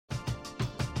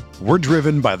We're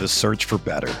driven by the search for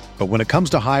better. But when it comes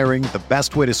to hiring, the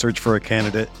best way to search for a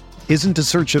candidate isn't to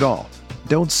search at all.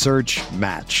 Don't search,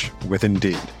 match with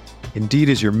Indeed. Indeed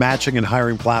is your matching and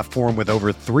hiring platform with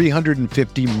over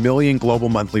 350 million global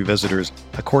monthly visitors,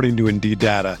 according to Indeed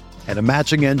data, and a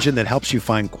matching engine that helps you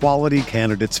find quality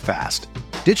candidates fast.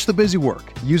 Ditch the busy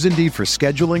work. Use Indeed for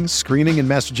scheduling, screening, and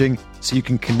messaging so you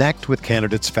can connect with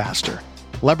candidates faster.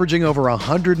 Leveraging over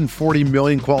 140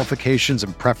 million qualifications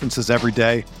and preferences every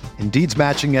day, Indeed's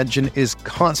matching engine is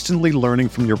constantly learning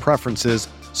from your preferences,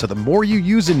 so the more you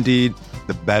use Indeed,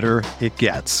 the better it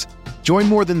gets. Join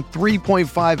more than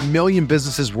 3.5 million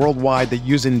businesses worldwide that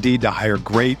use Indeed to hire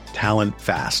great talent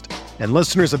fast. And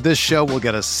listeners of this show will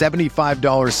get a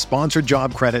 $75 sponsored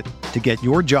job credit to get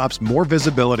your jobs more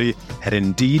visibility at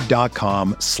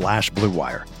Indeed.com/Blue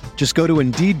Wire. Just go to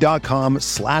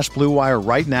Indeed.com/Blue Wire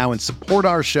right now and support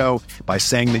our show by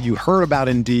saying that you heard about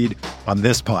Indeed on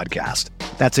this podcast.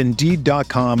 That's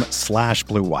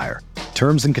Indeed.com/Blue Wire.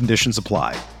 Terms and conditions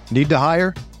apply. Need to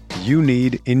hire? You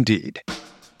need Indeed.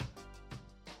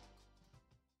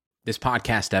 This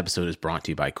podcast episode is brought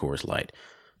to you by Coors Light.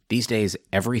 These days,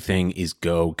 everything is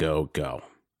go, go, go.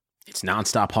 It's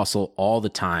nonstop hustle all the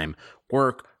time.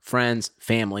 Work, friends,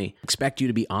 family expect you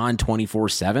to be on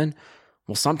 24/7.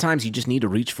 Well, sometimes you just need to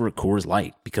reach for a Coors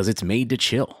Light because it's made to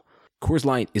chill. Coors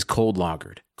Light is cold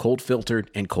lagered, cold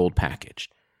filtered, and cold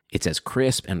packaged. It's as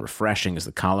crisp and refreshing as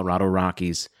the Colorado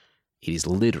Rockies. It is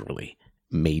literally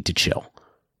made to chill.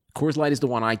 Coors Light is the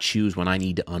one I choose when I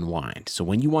need to unwind. So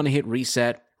when you want to hit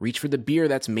reset, reach for the beer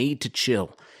that's made to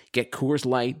chill. Get Coors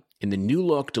Light in the new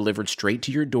look delivered straight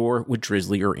to your door with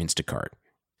Drizzly or Instacart.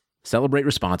 Celebrate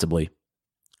responsibly.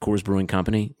 Coors Brewing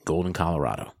Company, Golden,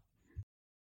 Colorado.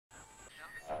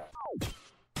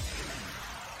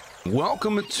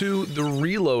 Welcome to The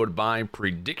Reload by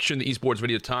Prediction, the esports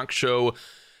video talk show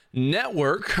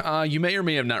network. You may or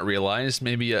may have not realized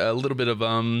maybe a little bit of,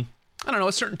 a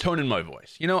certain tone in my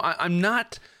voice. You know, I'm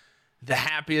not the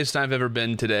happiest I've ever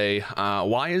been today.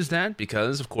 Why is that?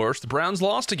 Because, of course, the Browns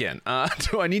lost again.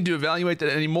 Do I need to evaluate that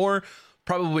anymore?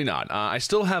 Probably not. I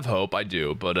still have hope, I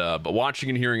do, but watching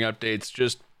and hearing updates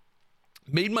just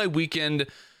made my weekend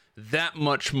that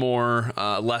much more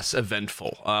less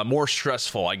eventful, more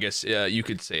stressful, I guess you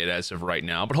could say it as of right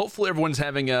now. But hopefully everyone's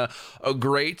having a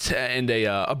great and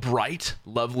a bright,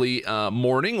 lovely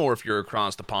morning, or if you're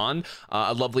across the pond,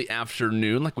 a lovely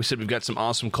afternoon. Like we said, we've got some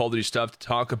awesome Call of Duty stuff to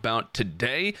talk about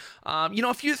today.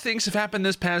 A few things have happened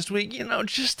this past week.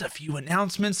 Just a few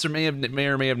announcements. There may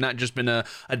or may have not just been a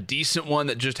decent one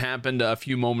that just happened a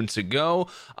few moments ago.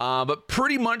 But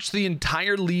pretty much the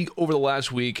entire league over the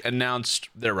last week announced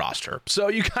their roster. So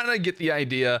you kind of get the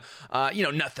idea.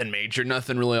 Nothing major,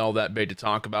 nothing really all that big to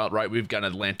talk about, right? We've got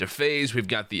Atlanta FaZe, we've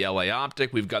got the LA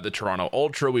Optic, we've got the Toronto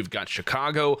Ultra, we've got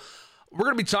Chicago. We're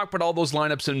going to be talking about all those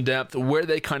lineups in depth, where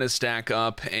they kind of stack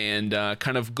up, and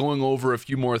kind of going over a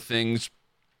few more things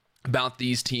about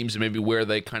these teams and maybe where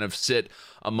they kind of sit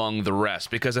among the rest,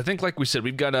 because I think, like we said,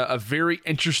 we've got a very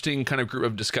interesting kind of group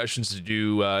of discussions to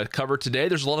do cover today.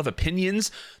 There's a lot of opinions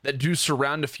that do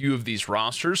surround a few of these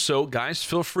rosters, so guys,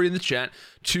 feel free in the chat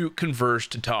to converse,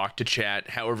 to talk, to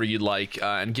chat, however you'd like,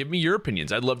 and give me your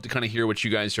opinions. I'd love to kind of hear what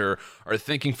you guys are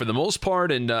thinking for the most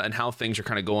part, and how things are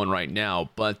kind of going right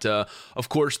now. But of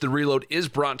course, the Reload is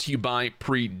brought to you by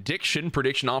Prediction.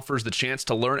 Prediction offers the chance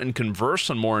to learn and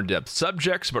converse on more in-depth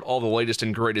subjects about all the latest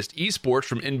and greatest esports,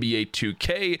 from NBA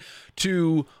 2K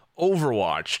to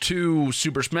Overwatch to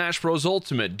Super Smash Bros.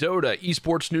 Ultimate, Dota,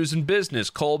 esports news and business,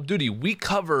 Call of Duty. We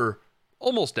cover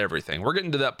almost everything. We're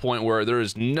getting to that point where there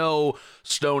is no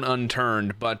stone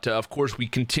unturned, but of course we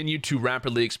continue to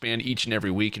rapidly expand each and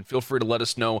every week, and feel free to let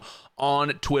us know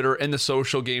on Twitter and the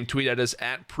social game. Tweet at us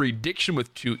at Prediction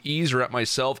with 2 E's, or at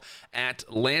myself at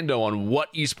Lando, on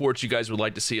what esports you guys would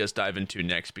like to see us dive into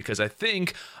next, because I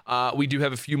think we do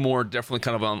have a few more definitely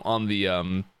kind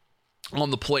of on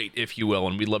the plate, if you will,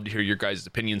 and we'd love to hear your guys'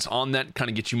 opinions on that,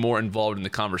 kind of get you more involved in the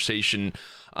conversation,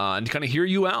 and kind of hear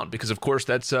you out, because of course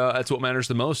that's what matters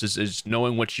the most, is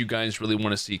knowing what you guys really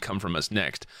want to see come from us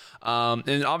next.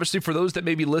 And obviously for those that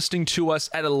may be listening to us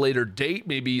at a later date,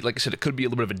 maybe, like I said, it could be a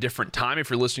little bit of a different time if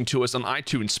you're listening to us on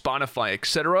iTunes, Spotify,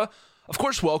 etc., of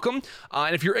course, welcome.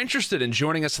 And if you're interested in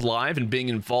joining us live and being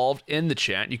involved in the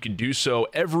chat, you can do so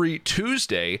every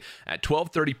Tuesday at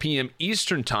 12:30 p.m.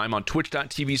 Eastern Time on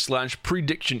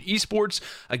twitch.tv/Prediction Esports.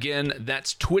 Again,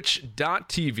 that's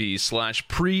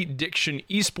twitch.tv/Prediction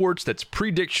Esports. That's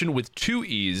Prediction with 2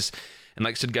 E's. And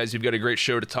like I said, guys, we've got a great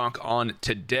show to talk on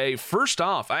today. First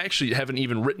off, I actually haven't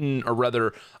even written, or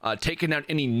rather taken out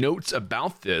any notes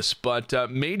about this, but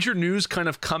major news kind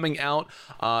of coming out,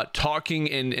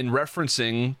 talking and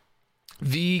referencing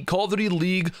the Call of Duty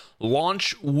League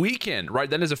launch weekend, right?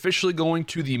 That is officially going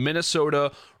to the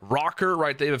Minnesota Rocker,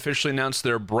 right? They've officially announced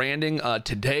their branding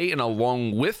today, and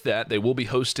along with that, they will be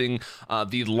hosting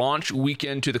the launch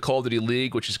weekend to the Call of Duty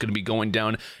League, which is going to be going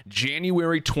down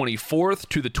January 24th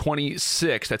to the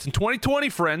 26th. That's in 2020,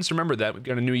 friends. Remember that. We've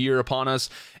got a new year upon us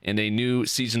and a new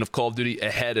season of Call of Duty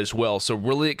ahead as well. So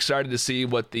really excited to see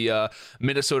what the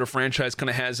Minnesota franchise kind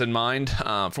of has in mind.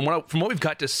 From what we've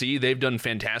got to see, they've done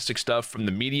fantastic stuff from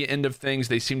the media end of things.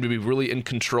 They seem to be really in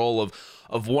control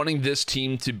of wanting this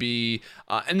team to be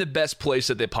in the best place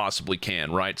that they possibly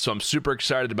can, right? So I'm super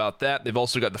excited about that. They've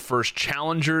also got the first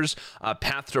Challengers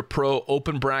Path to Pro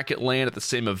open bracket LAN at the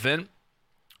same event,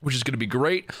 which is going to be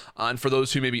great. And for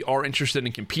those who maybe are interested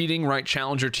in competing, right,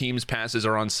 Challenger teams passes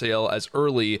are on sale as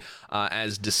early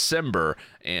as December.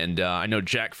 And I know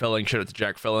Jack Felling, shout out to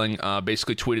Jack Felling,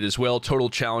 basically tweeted as well, total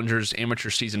Challengers amateur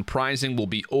season prizing will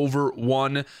be over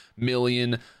 $1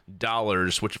 million,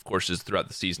 which of course is throughout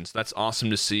the season. So that's awesome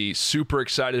to see. Super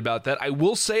excited about that. I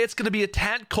will say it's going to be a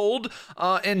tad cold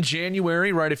in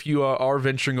January, right? If you are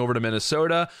venturing over to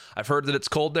Minnesota, I've heard that it's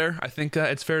cold there. I think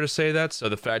it's fair to say that. So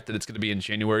the fact that it's going to be in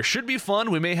January should be fun.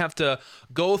 We may have to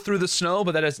go through the snow,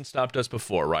 but that hasn't stopped us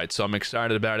before, right? So I'm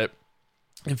excited about it.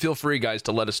 And feel free, guys,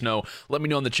 to let us know. Let me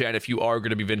know in the chat if you are going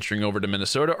to be venturing over to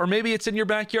Minnesota, or maybe it's in your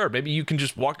backyard. Maybe you can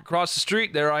just walk across the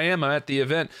street. There I am. I'm at the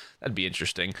event. That'd be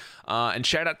interesting. And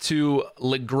shout out to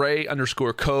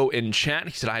Legray_Co in chat.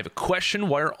 He said, I have a question.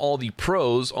 Why are all the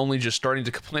pros only just starting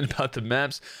to complain about the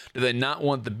maps? Do they not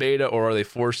want the beta, or are they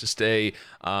forced to stay,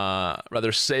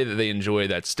 rather say that they enjoy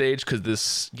that stage? Because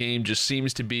this game just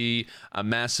seems to be a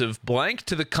massive blank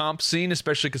to the comp scene,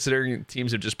 especially considering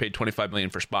teams have just paid $25 million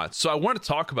for spots. So I want to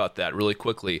talk about that really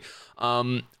quickly.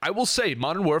 I will say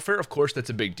Modern Warfare, of course,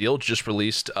 that's a big deal. Just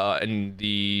released in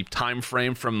the time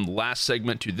frame from last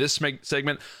segment to this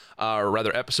segment, or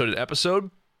rather episode to episode.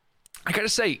 I gotta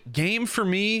say, game for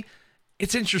me,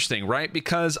 it's interesting, right?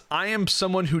 Because I am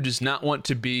someone who does not want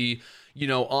to be,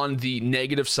 on the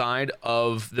negative side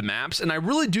of the maps. And I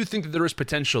really do think that there is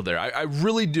potential there. I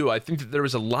really do. I think that there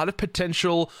is a lot of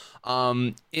potential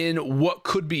in what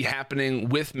could be happening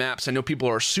with maps. I know people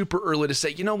are super early to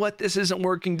say, you know what, this isn't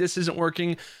working. This isn't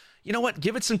working. You know what?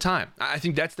 Give it some time. I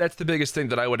think that's the biggest thing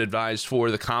that I would advise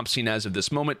for the comp scene as of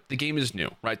this moment. The game is new,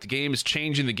 right? The game is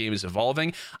changing. The game is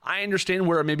evolving. I understand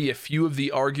where maybe a few of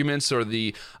the arguments or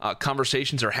the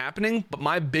conversations are happening, but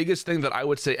my biggest thing that I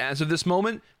would say as of this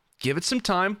moment, give it some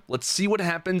time. Let's see what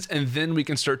happens, and then we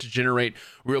can start to generate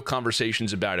real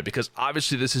conversations about it. Because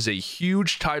obviously this is a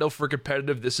huge title for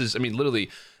competitive. This is, literally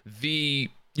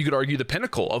you could argue the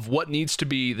pinnacle of what needs to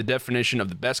be the definition of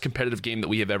the best competitive game that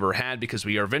we have ever had, because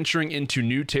we are venturing into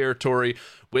new territory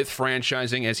with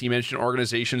franchising. As he mentioned,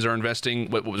 organizations are investing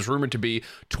what was rumored to be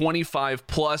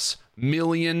 $25+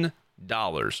 million.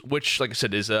 Which, like I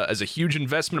said, is a huge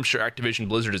investment. I'm sure Activision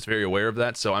Blizzard is very aware of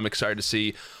that, so I'm excited to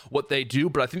see what they do.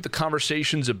 But I think the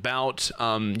conversations about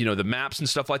the maps and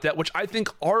stuff like that, which I think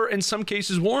are in some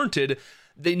cases warranted,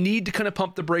 they need to kind of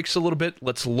pump the brakes a little bit.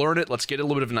 Let's learn it. Let's get a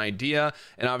little bit of an idea.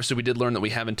 And obviously we did learn that we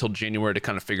have until January to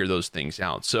kind of figure those things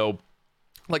out. So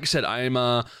like I said,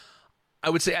 I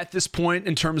would say at this point,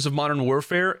 in terms of Modern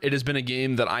Warfare, it has been a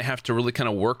game that I have to really kind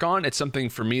of work on. It's something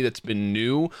for me that's been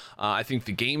new. I think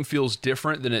the game feels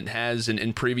different than it has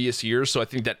in previous years. So I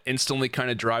think that instantly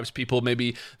kind of drives people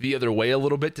maybe the other way a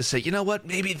little bit to say, you know what,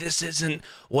 maybe this isn't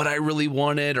what I really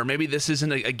wanted, or maybe this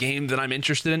isn't a game that I'm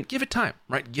interested in. Give it time,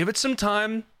 right? Give it some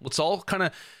time. Let's all kind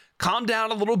of calm down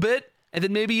a little bit. And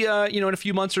then maybe, in a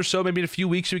few months or so, maybe in a few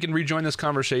weeks, we can rejoin this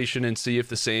conversation and see if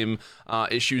the same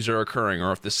issues are occurring,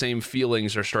 or if the same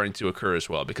feelings are starting to occur as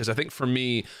well. Because I think for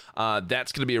me,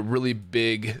 that's going to be a really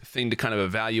big thing to kind of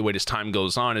evaluate as time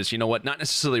goes on is, not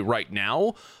necessarily right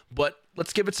now, but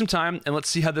let's give it some time and let's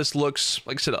see how this looks,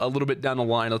 like I said, a little bit down the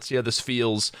line. Let's see how this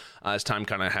feels as time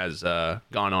kind of has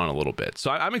gone on a little bit.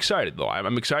 So I'm excited, though.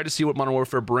 I'm excited to see what Modern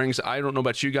Warfare brings. I don't know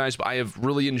about you guys, but I have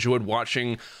really enjoyed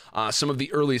watching some of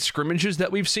the early scrimmages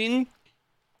that we've seen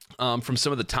from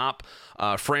some of the top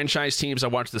franchise teams. I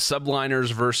watched the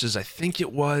Subliners versus, I think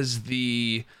it was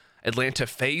the Atlanta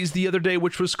FaZe the other day,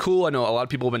 which was cool. I know a lot of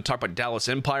people have been talking about Dallas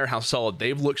Empire, how solid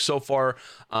they've looked so far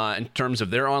in terms of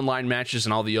their online matches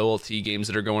and all the OLT games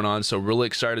that are going on. So really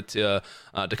excited to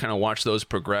kind of watch those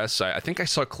progress. I think I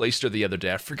saw Clayster the other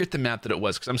day. I forget the map that it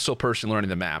was because I'm still personally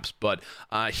learning the maps. But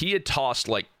he had tossed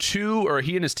he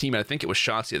and his team, I think it was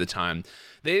Shotzi at the time,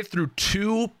 they threw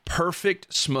 2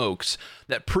 perfect smokes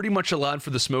that pretty much allowed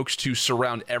for the smokes to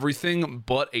surround everything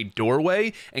but a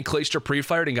doorway, and Clayster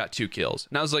pre-fired and got 2 kills.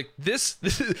 And I was like,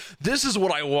 this is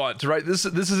what I want, right? This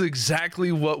is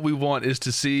exactly what we want, is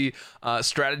to see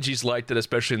strategies like that,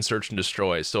 especially in Search and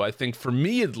Destroy. So I think for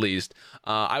me at least,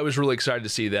 I was really excited to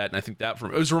see that, and I think that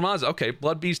it was Ramaz. Okay,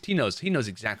 Blood Beast, he knows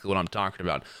exactly what I'm talking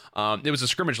about. It was a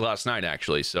scrimmage last night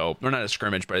actually, so or not a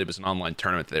scrimmage, but it was an online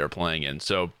tournament that they were playing in.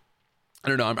 So I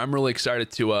don't know. I'm really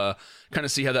excited to kind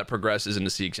of see how that progresses and to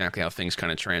see exactly how things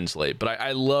kind of translate. But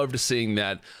I loved seeing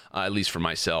that, at least for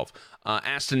myself.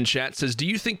 Aston in chat says, do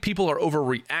you think people are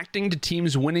overreacting to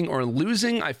teams winning or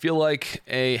losing? I feel like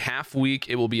a half week,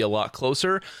 it will be a lot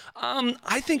closer.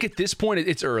 I think at this point,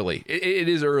 it's early. It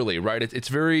is early, right? It's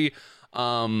very,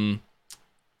 how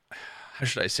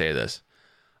should I say this?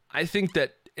 I think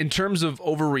that in terms of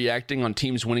overreacting on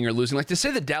teams winning or losing, like to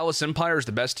say the Dallas Empire is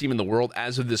the best team in the world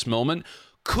as of this moment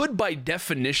could by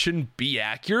definition be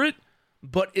accurate,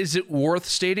 but is it worth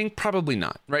stating? Probably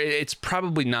not, right? It's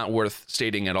probably not worth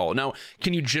stating at all. Now,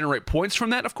 can you generate points from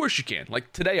that? Of course you can.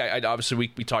 Like today, I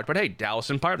obviously we talked about, hey, Dallas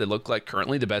Empire, they look like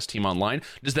currently the best team online.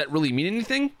 Does that really mean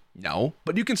anything? No,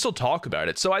 but you can still talk about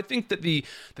it. So I think that the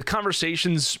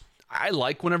conversations, I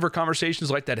like whenever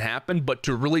conversations like that happen, but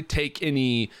to really take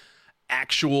any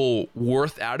actual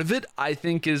worth out of it, I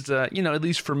think is, at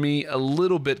least for me, a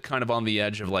little bit kind of on the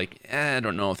edge of like, I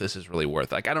don't know if this is really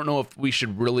worth it. Like, I don't know if we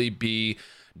should really be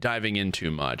diving in too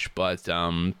much. But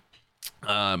by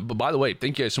the way,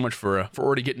 thank you guys so much for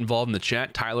already getting involved in the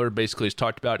chat. Tyler basically has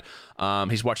talked about,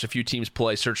 he's watched a few teams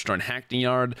play Search on Hackney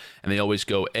Yard, and they always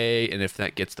go A, and if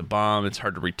that gets the bomb, it's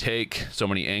hard to retake. So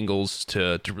many angles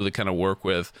to really kind of work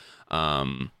with.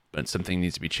 But something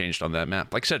needs to be changed on that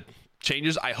map. Like I said,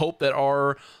 changes I hope that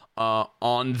are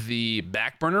on the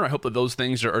back burner. I hope that those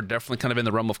things are definitely kind of in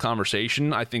the realm of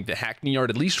conversation. I think the Hackney Yard,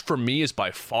 at least for me, is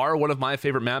by far one of my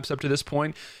favorite maps up to this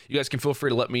point. You guys can feel free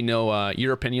to let me know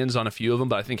your opinions on a few of them,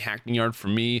 but I think Hackney Yard for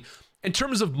me, in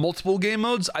terms of multiple game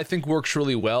modes, I think works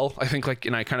really well. I think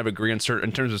and I kind of agree in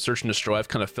terms of Search and Destroy, I've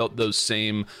kind of felt those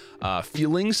same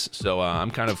feelings. So I'm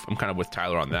kind of with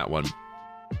Tyler on that one.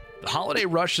 The holiday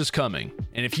rush is coming,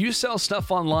 and if you sell stuff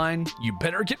online, you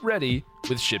better get ready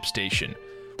with ShipStation.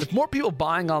 With more people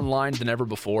buying online than ever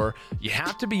before, you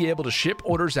have to be able to ship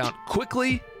orders out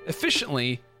quickly,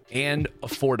 efficiently, and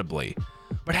affordably.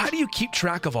 But how do you keep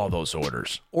track of all those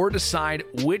orders, or decide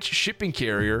which shipping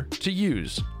carrier to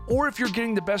use, or if you're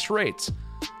getting the best rates?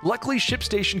 Luckily,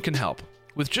 ShipStation can help.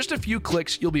 With just a few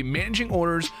clicks, you'll be managing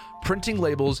orders, printing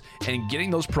labels, and getting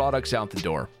those products out the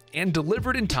door, and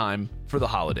delivered in time for the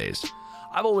holidays.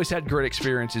 I've always had great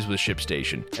experiences with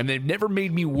ShipStation, and they've never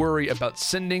made me worry about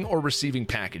sending or receiving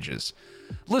packages.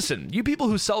 Listen, you people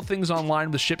who sell things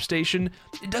online with ShipStation,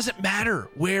 it doesn't matter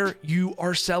where you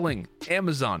are selling.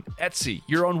 Amazon, Etsy,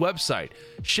 your own website.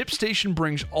 ShipStation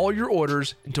brings all your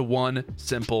orders into one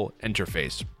simple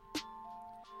interface.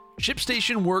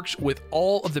 ShipStation works with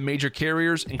all of the major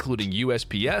carriers, including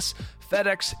USPS,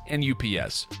 FedEx, and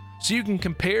UPS, so you can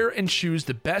compare and choose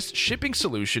the best shipping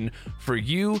solution for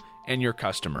you and your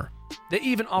customer. They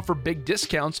even offer big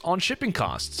discounts on shipping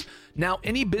costs. Now,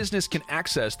 any business can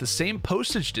access the same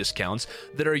postage discounts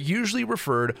that are usually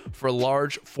referred for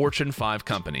large Fortune 5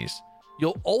 companies.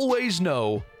 You'll always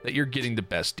know that you're getting the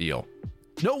best deal.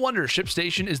 No wonder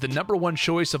ShipStation is the #1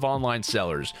 choice of online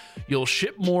sellers. You'll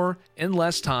ship more in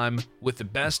less time with the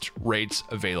best rates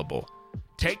available.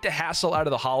 Take the hassle out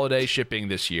of the holiday shipping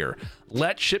this year.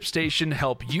 Let ShipStation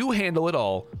help you handle it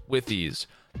all with ease.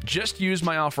 Just use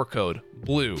my offer code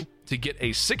BLUE to get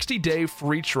a 60-day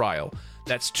free trial.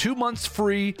 That's 2 months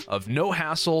free of no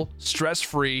hassle,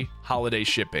 stress-free holiday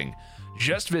shipping.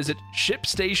 Just visit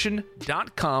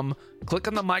ShipStation.com, click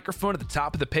on the microphone at the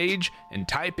top of the page, and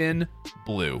type in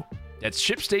BLUE. That's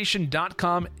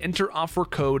ShipStation.com, enter offer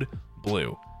code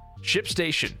BLUE.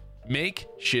 ShipStation. Make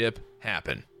ship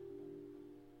happen.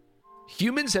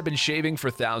 Humans have been shaving for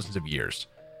thousands of years.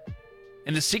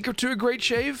 And the secret to a great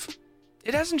shave?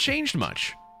 It hasn't changed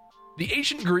much. The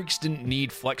ancient Greeks didn't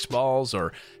need flex balls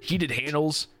or heated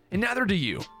handles, and neither do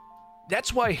you.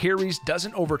 That's why Harry's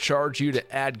doesn't overcharge you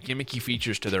to add gimmicky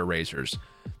features to their razors.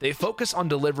 They focus on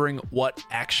delivering what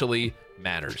actually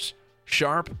matters.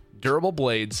 Sharp, durable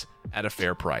blades at a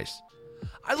fair price.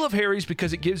 I love Harry's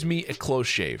because it gives me a close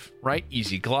shave, right?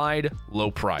 Easy glide,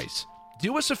 low price.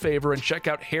 Do us a favor and check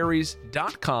out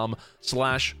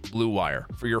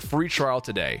harrys.com/bluewire for your free trial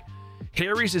today.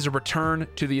 Harry's is a return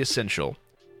to the essential.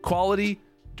 Quality,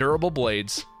 durable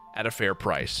blades at a fair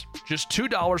price. Just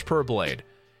 $2 per blade.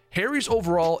 Harry's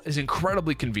overall is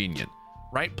incredibly convenient,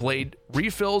 right? Blade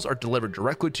refills are delivered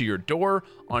directly to your door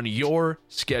on your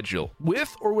schedule,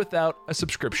 with or without a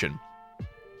subscription.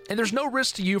 And there's no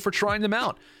risk to you for trying them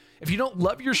out. If you don't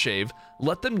love your shave,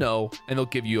 let them know and they'll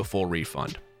give you a full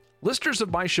refund. Listeners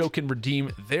of my show can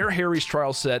redeem their Harry's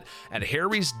trial set at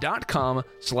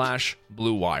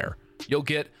harrys.com/bluewire. You'll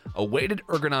get a weighted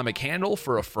ergonomic handle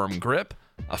for a firm grip,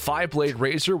 a 5-blade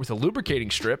razor with a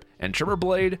lubricating strip and trimmer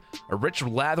blade, a rich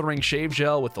lathering shave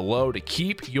gel with the low to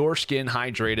keep your skin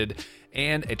hydrated,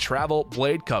 and a travel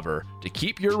blade cover to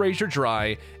keep your razor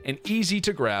dry and easy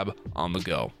to grab on the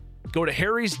go. Go to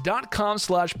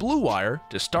harrys.com/bluewire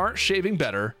to start shaving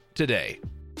better today.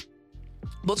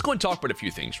 Let's go and talk about a few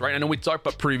things, right? I know we talked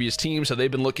about previous teams, how they've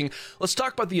been looking. Let's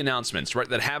talk about the announcements, right,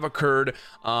 that have occurred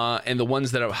and the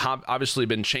ones that have obviously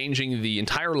been changing the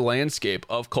entire landscape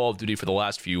of Call of Duty for the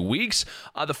last few weeks.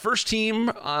 The first team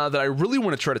that I really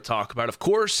want to try to talk about, of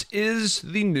course, is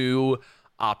the new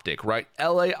Optic, right?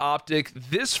 LA Optic.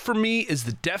 This, for me, is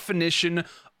the definition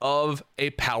of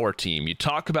a power team. You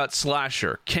talk about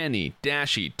Slasher, Kenny,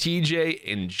 Dashy, TJ,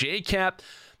 and JCap.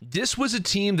 This was a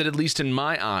team that, at least in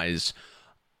my eyes,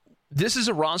 this is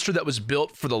a roster that was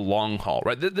built for the long haul,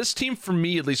 right? This team, for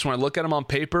me, at least when I look at them on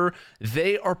paper,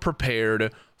 they are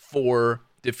prepared for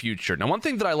the future. Now, one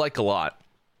thing that I like a lot,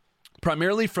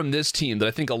 primarily from this team, that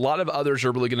I think a lot of others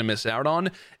are really going to miss out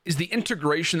on, is the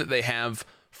integration that they have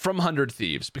from 100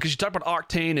 Thieves. Because you talk about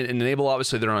Octane and Enable,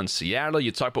 obviously they're on Seattle.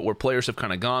 You talk about where players have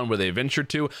kind of gone, where they ventured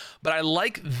to. But I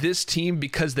like this team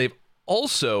because they've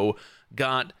also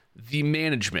got the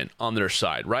management on their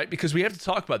side, right? Because we have to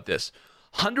talk about this.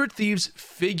 100 Thieves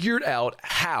figured out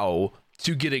how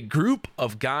to get a group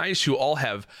of guys who all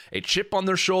have a chip on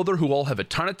their shoulder, who all have a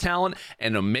ton of talent,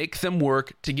 and to make them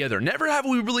work together. Never have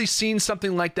we really seen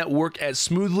something like that work as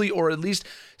smoothly, or at least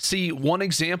see one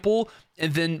example,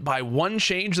 and then by one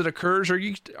change that occurs, or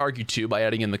you could argue two by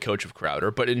adding in the coach of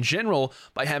Crowder, but in general,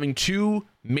 by having two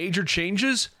major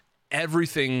changes,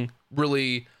 everything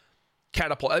really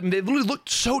catapulted. I mean, they literally looked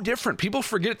so different. People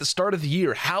forget at the start of the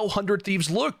year how 100 Thieves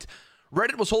looked.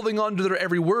 Reddit was holding on to their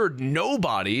every word.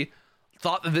 Nobody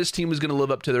thought that this team was going to live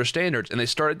up to their standards, and they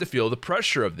started to feel the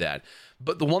pressure of that.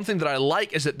 But the one thing that I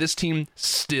like is that this team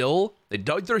still, they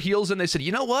dug their heels in. They said,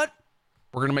 you know what?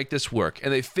 We're going to make this work.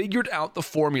 And they figured out the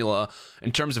formula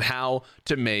in terms of how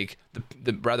to make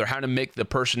how to make the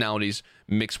personalities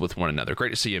mix with one another.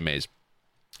 Great to see you, Maze.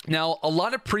 Now, a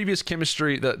lot of previous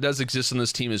chemistry that does exist on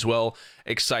this team as well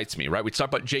excites me, right? We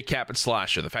talked about JCap and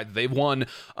Slasher, the fact that they've won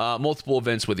multiple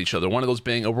events with each other, one of those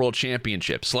being a world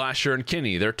championship. Slasher and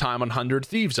Kenny, their time on 100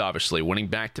 Thieves, obviously, winning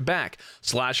back-to-back.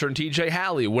 Slasher and TJ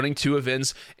Halley winning 2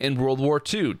 events in World War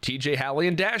II. TJ Halley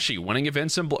and Dashy winning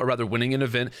an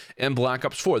event in Black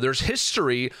Ops 4. There's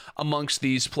history amongst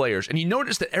these players. And you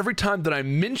notice that every time that I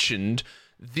mentioned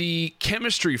the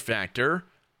chemistry factor,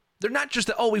 they're not just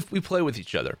that, we play with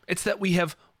each other. It's that we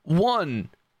have won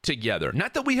together.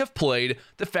 Not that we have played,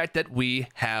 the fact that we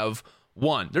have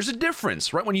won. There's a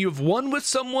difference, right? When you have won with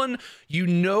someone, you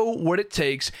know what it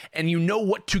takes and you know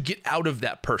what to get out of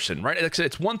that person, right? Like I said,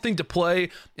 it's one thing to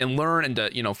play and learn and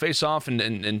to, face off and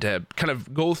to kind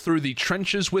of go through the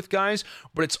trenches with guys,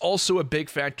 but it's also a big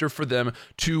factor for them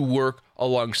to work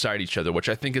alongside each other, which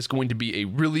I think is going to be a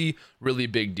really, really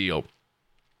big deal.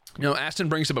 Aston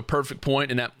brings up a perfect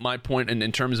point, and at my point, and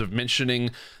in terms of mentioning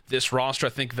this roster, I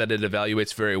think that it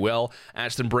evaluates very well.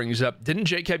 Aston brings up, didn't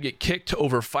JCap get kicked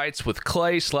over fights with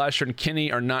Clay? Slasher and Kenny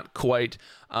are not quite,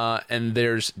 and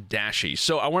there's Dashy.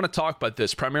 So I want to talk about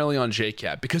this primarily on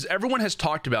JCap, because everyone has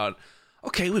talked about,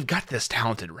 okay, we've got this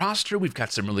talented roster, we've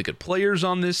got some really good players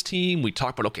on this team. We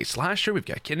talk about, Slasher, we've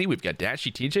got Kenny, we've got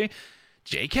Dashy, TJ.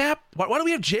 JCap? Why do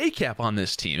we have JCap on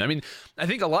this team? I mean, I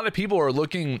think a lot of people are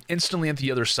looking instantly at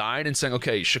the other side and saying,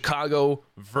 okay, Chicago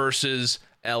versus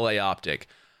LA Optic.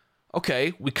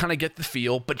 Okay, we kind of get the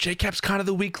feel, but JCap's kind of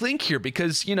the weak link here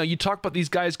because, you talk about these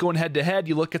guys going head to head.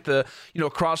 You look at the,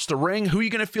 across the ring, who are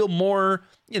you going to feel more,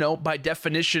 by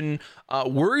definition,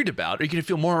 worried about? Are you going to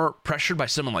feel more pressured by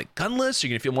someone like Gunless? Are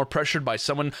you going to feel more pressured by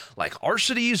someone like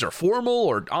Arcides or Formal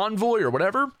or Envoy or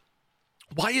whatever?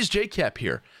 Why is JCap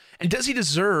here? And does he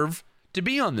deserve to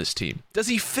be on this team? Does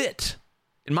he fit?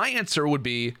 And my answer would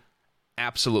be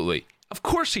absolutely. Of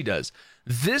course he does.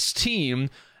 This team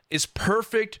is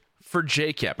perfect for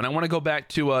JCap. And I want to go back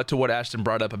to what Aston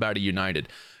brought up about eUnited.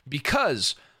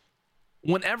 Because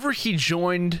whenever he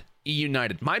joined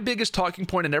eUnited, my biggest talking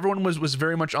point, and everyone was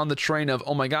very much on the train of,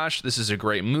 oh my gosh, this is a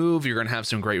great move. You're going to have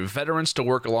some great veterans to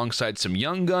work alongside some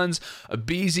young guns.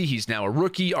 Abizi, he's now a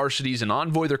rookie. Arcides and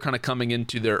Envoy, they're kind of coming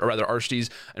into Arcides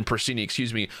and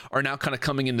Persini, are now kind of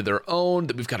coming into their own.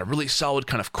 That we've got a really solid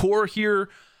kind of core here.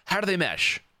 How do they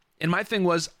mesh? And my thing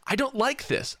was, I don't like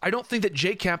this. I don't think that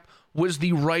JCap was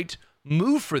the right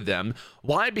move for them.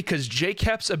 Why? Because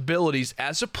JCap's abilities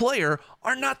as a player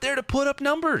are not there to put up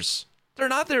numbers. They're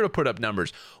not there to put up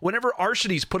numbers. Whenever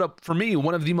Arshades put up, for me,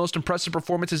 one of the most impressive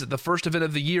performances at the first event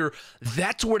of the year,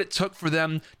 that's what it took for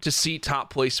them to see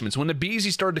top placements. When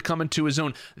Nabeezy started to come into his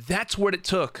own, that's what it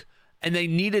took. And they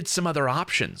needed some other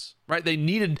options, right? They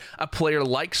needed a player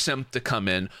like Simp to come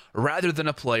in rather than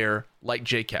a player like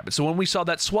JCap. And so when we saw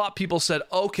that swap, people said,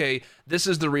 okay, this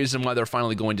is the reason why they're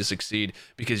finally going to succeed,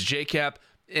 because JCap,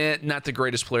 not the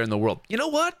greatest player in the world. You know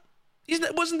what?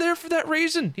 Wasn't there for that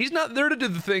reason. He's not there to do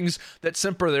the things that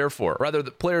Simp are there for. Rather, the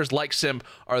players like Simp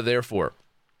are there for.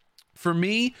 For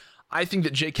me, I think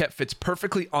that JCap fits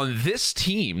perfectly on this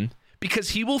team because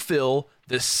he will fill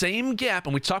the same gap,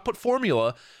 and we talk about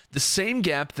formula, the same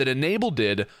gap that Enable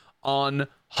did on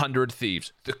 100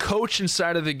 Thieves. The coach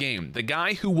inside of the game, the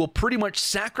guy who will pretty much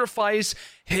sacrifice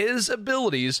his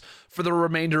abilities for the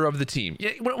remainder of the team.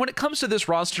 When it comes to this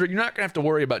roster, you're not going to have to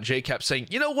worry about JCap saying,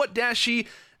 you know what, Dashy?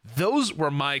 Those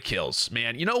were my kills,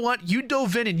 man. You know what? You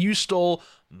dove in and you stole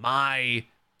my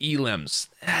elims.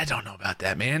 I don't know about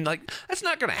that, man. Like, that's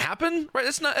not going to happen, right?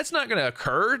 That's not going to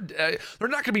occur. There are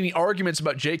not going to be any arguments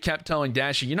about JCap telling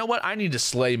Dashy, you know what? I need to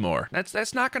slay more.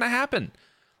 That's not going to happen.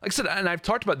 Like I said, and I've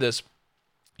talked about this.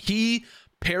 He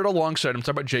paired alongside, I'm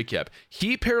talking about JCap.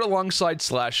 He paired alongside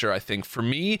Slasher, I think, for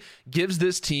me, gives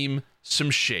this team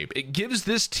some shape. It gives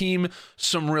this team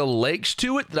some real legs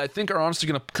to it that I think are honestly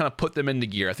going to kind of put them into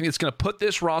gear. I think it's going to put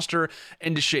this roster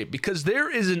into shape because there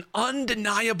is an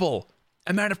undeniable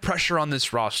amount of pressure on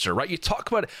this roster, right? You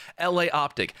talk about LA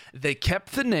Optic. They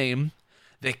kept the name,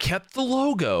 they kept the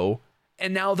logo,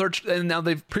 and now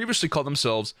they've previously called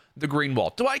themselves the Green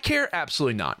Wall. Do I care?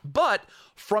 Absolutely not. But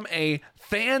from a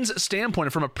fan's standpoint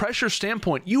and from a pressure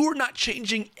standpoint, you are not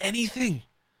changing anything.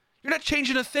 You're not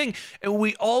changing a thing. And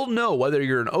we all know, whether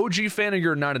you're an OG fan or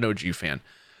you're not an OG fan,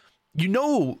 you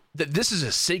know that this is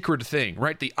a sacred thing,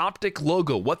 right? The Optic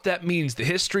logo, what that means, the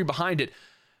history behind it.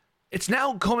 It's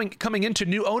now coming into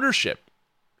new ownership.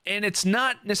 And it's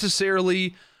not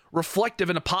necessarily reflective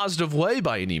in a positive way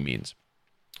by any means.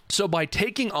 So by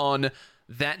taking on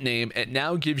that name, it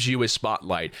now gives you a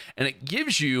spotlight. And it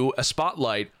gives you a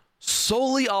spotlight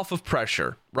solely off of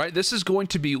pressure, right? This is going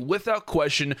to be, without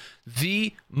question,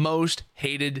 the most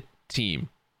hated team.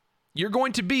 You're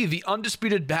going to be the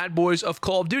undisputed bad boys of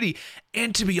Call of Duty.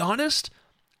 And to be honest,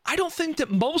 I don't think that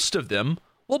most of them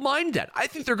will mind that. I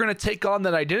think they're going to take on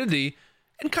that identity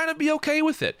and kind of be okay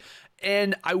with it.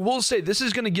 And I will say this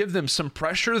is going to give them some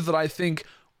pressure that I think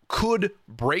could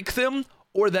break them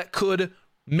or that could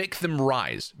make them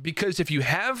rise. Because if you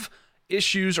have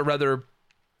issues, or rather,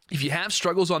 if you have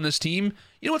struggles on this team,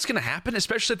 you know what's going to happen,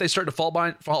 especially if they start to fall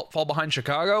behind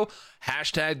Chicago?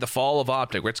 Hashtag the fall of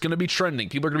Optic, where it's going to be trending.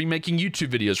 People are going to be making YouTube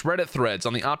videos, Reddit threads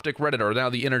on the Optic Reddit, or now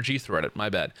the NRG thread, my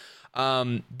bad.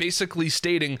 Basically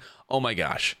stating, oh my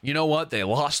gosh, you know what? They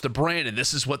lost the brand and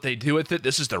this is what they do with it.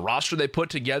 This is the roster they put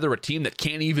together, a team that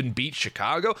can't even beat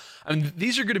Chicago. I mean,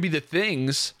 these are going to be the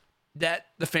things that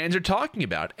the fans are talking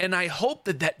about. And I hope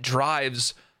that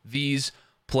drives these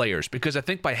players, because I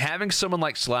think by having someone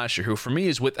like Slasher, who for me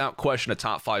is without question a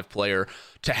top 5 player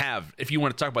to have, if you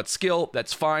want to talk about skill,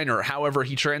 that's fine, or however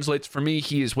he translates, for me,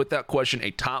 he is without question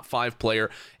a top 5 player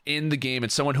in the game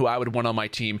and someone who I would want on my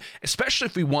team, especially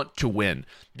if we want to win,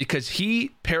 because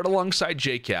he paired alongside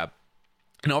JCap.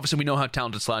 And obviously we know how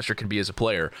talented Slasher can be as a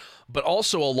player, but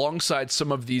also alongside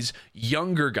some of these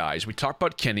younger guys. We talk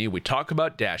about Kenny, we talk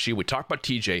about Dashy, we talk about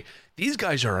TJ. These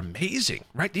guys are amazing,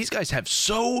 right? These guys have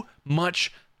so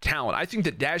much talent. I think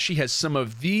that Dashy has some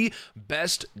of the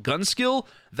best gun skill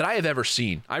that I have ever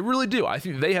seen. I really do. I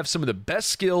think they have some of the best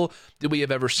skill that we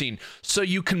have ever seen. So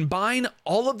you combine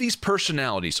all of these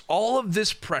personalities, all of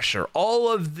this pressure,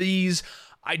 all of these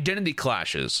identity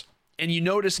clashes, and you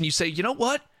notice and you say, you know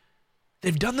what?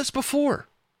 They've done this before.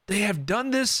 They have done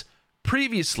this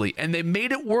previously, and they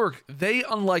made it work. They,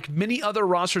 unlike many other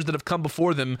rosters that have come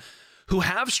before them, who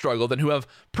have struggled and who have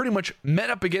pretty much met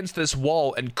up against this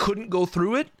wall and couldn't go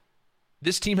through it,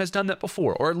 this team has done that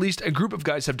before, or at least a group of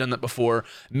guys have done that before.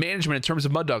 Management, in terms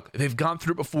of Mud Dog, they've gone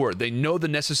through it before. They know the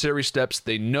necessary steps.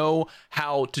 They know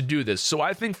how to do this. So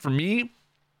I think for me,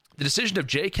 the decision of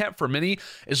JCap for many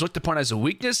is looked upon as a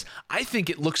weakness. I think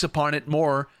it looks upon it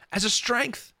more as a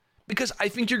strength, because I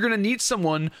think you're going to need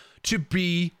someone to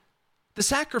be the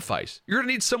sacrifice. You're going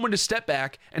to need someone to step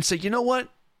back and say, you know what?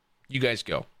 You guys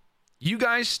go. You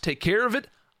guys take care of it.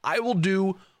 I will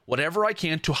do whatever I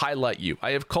can to highlight you.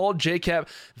 I have called JCap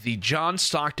the John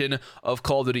Stockton of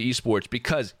Call of Duty Esports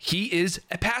because he is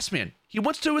a pass man. He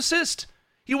wants to assist.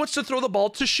 He wants to throw the ball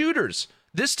to shooters.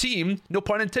 This team, no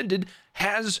pun intended,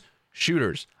 has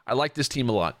shooters. I like this team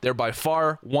a lot. They're by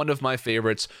far one of my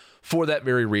favorites for that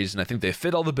very reason. I think they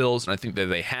fit all the bills, and I think that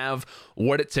they have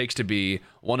what it takes to be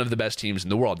one of the best teams in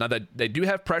the world. Now, that they do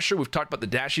have pressure. We've talked about the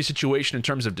Dashy situation in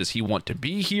terms of, does he want to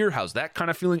be here? How's that kind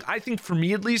of feeling? I think for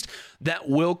me, at least, that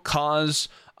will cause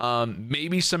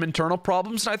maybe some internal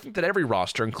problems. And I think that every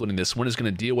roster, including this one, is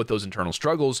going to deal with those internal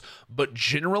struggles. But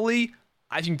generally,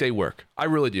 I think they work. I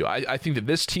really do. I think that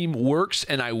this team works,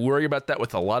 and I worry about that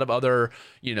with a lot of other,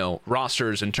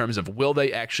 rosters in terms of, will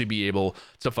they actually be able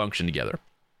to function together?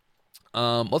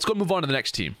 Let's go move on to the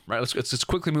next team, right? Let's just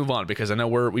quickly move on, because I know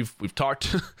we've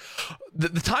talked. the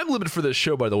time limit for this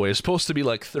show, by the way, is supposed to be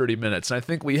like 30 minutes, and I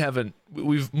think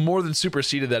we've more than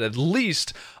superseded that, at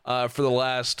least for the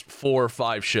last 4 or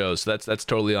 5 shows. So that's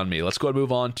totally on me. Let's go and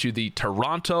move on to the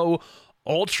Toronto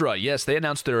Ultra. Yes, they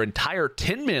announced their entire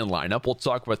 10-man lineup. We'll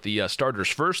talk about the starters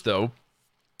first, though.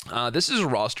 This is a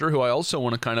roster who I also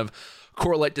want to kind of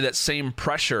correlate to that same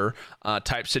pressure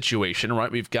type situation,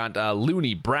 right? We've got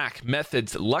Looney, Brack,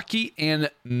 Methods, Lucky, and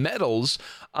Metals.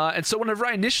 And so whenever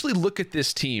I initially look at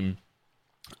this team,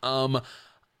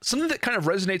 something that kind of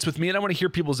resonates with me, and I want to hear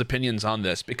people's opinions on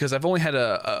this, because I've only had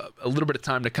a little bit of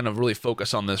time to kind of really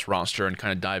focus on this roster and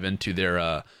kind of dive into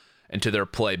their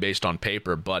play based on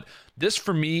paper. But this,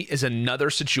 for me, is another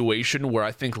situation where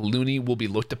I think Looney will be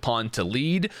looked upon to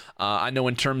lead. I know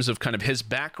in terms of kind of his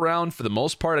background, for the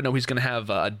most part, I know he's going to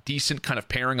have a decent kind of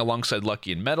pairing alongside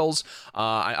Lucky and Metals.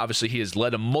 Obviously, he has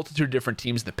led a multitude of different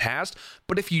teams in the past.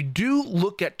 But if you do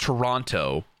look at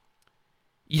Toronto,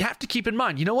 you have to keep in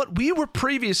mind, you know what? We were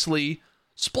previously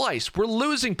Splice. We're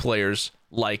losing players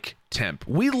like Temp.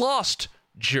 We lost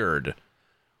Jerd.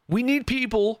 We need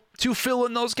people to fill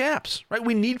in those gaps, right?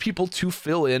 We need people to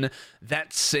fill in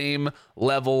that same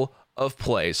level of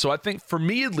play. So I think, for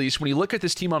me at least, when you look at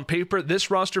this team on paper, this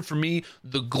roster, for me,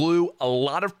 the glue, a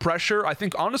lot of pressure. I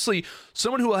think, honestly,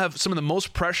 someone who will have some of the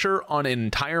most pressure on an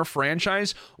entire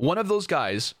franchise, one of those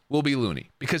guys will be Looney,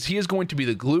 because he is going to be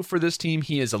the glue for this team.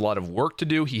 He has a lot of work to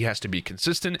do. He has to be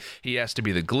consistent. He has to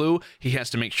be the glue. He has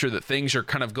to make sure that things are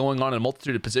kind of going on in a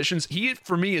multitude of positions. He,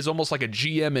 for me, is almost like a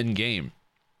GM in game,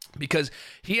 because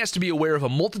he has to be aware of a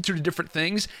multitude of different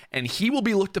things, and he will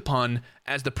be looked upon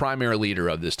as the primary leader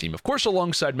of this team. Of course,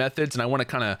 alongside Methods, and I want to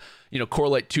kind of,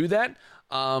 correlate to that.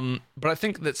 But I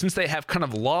think that since they have kind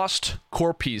of lost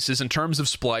core pieces in terms of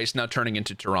Splice now turning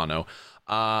into Toronto,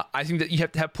 I think that you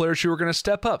have to have players who are going to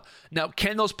step up. Now,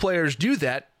 can those players do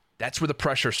that? That's where the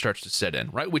pressure starts to set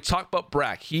in, right? We talk about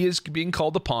Brack. He is being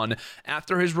called upon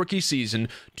after his rookie season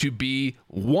to be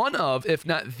one of, if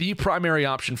not the primary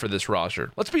option for this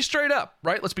roster. Let's be straight up,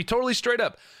 right? Let's be totally straight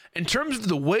up. In terms of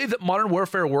the way that Modern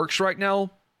Warfare works right now,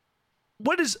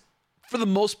 what is, for the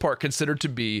most part, considered to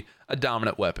be a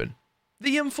dominant weapon?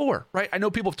 The M4, right? I know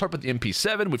people have talked about the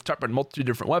MP7. We've talked about a multitude of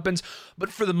different weapons.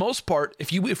 But for the most part,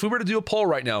 if we were to do a poll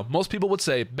right now, most people would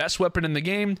say best weapon in the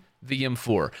game, the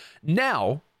M4.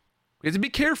 Now, we have to be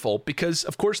careful, because,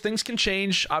 of course, things can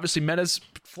change. Obviously, metas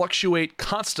fluctuate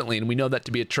constantly, and we know that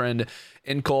to be a trend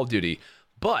in Call of Duty.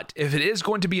 But if it is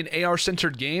going to be an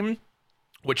AR-centered game,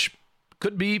 which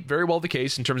could be very well the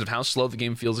case in terms of how slow the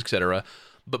game feels, etc.,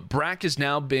 but Brack is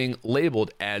now being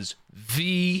labeled as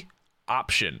the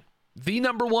option, the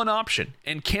number one option.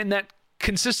 And can that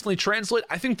consistently translate?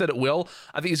 I think that it will.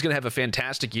 I think he's going to have a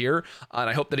fantastic year, and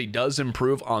I hope that he does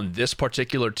improve on this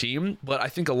particular team. But I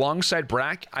think alongside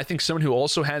Brack, I think someone who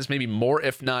also has maybe more,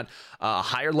 if not a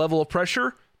higher level of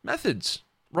pressure, Methods,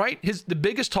 right? The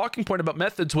biggest talking point about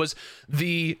Methods was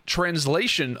the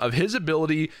translation of his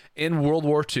ability in World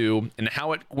War II and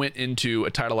how it went into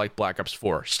a title like Black Ops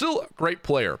 4. Still a great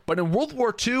player, but in World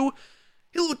War II,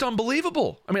 he looked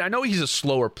unbelievable. I mean, I know he's a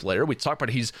slower player. We talk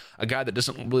about he's a guy that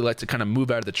doesn't really like to kind of move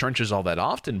out of the trenches all that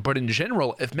often. But in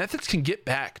general, if Methods can get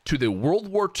back to the World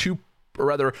War II, or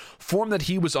rather, form that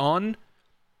he was on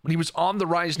when he was on the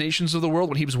Rise Nations of the world,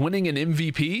 when he was winning an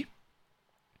MVP,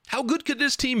 how good could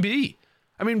this team be?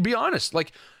 I mean, be honest.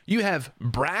 Like, you have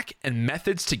Brack and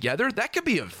Methods together. That could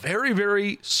be a very,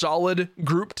 very solid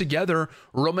group together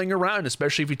roaming around,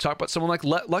 especially if you talk about someone like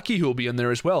Lucky, who will be in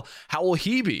there as well. How will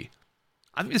he be?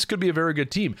 I think this could be a very good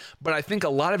team, but I think a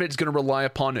lot of it is going to rely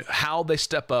upon how they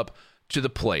step up to the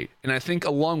plate. And I think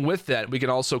along with that, we can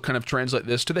also kind of translate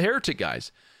this to the Heretic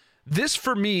guys. This,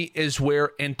 for me, is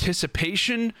where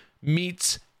anticipation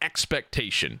meets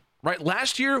expectation, right?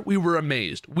 Last year, we were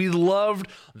amazed. We loved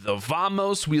the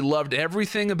Vamos. We loved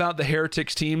everything about the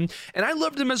Heretics team, and I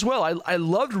loved them as well. I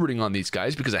loved rooting on these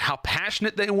guys because of how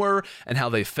passionate they were and how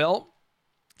they felt.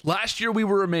 Last year, we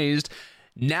were amazed.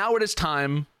 Now it is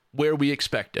time where we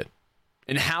expect it.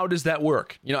 And how does that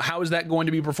work? How is that going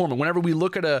to be performing? Whenever we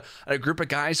look at a group of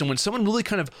guys, and when someone really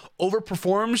kind of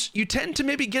overperforms, you tend to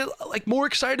maybe get like more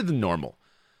excited than normal.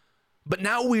 But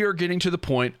now we are getting to the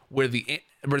point where the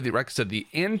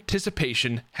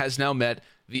anticipation has now met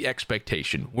the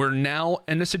expectation. We're now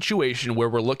in a situation where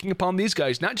we're looking upon these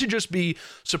guys not to just be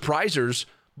surprisers,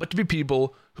 but to be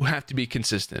people who have to be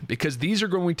consistent, because these are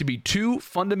going to be two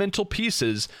fundamental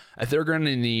pieces that they're going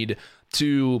to need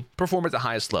to perform at the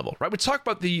highest level, right? We talk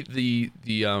about the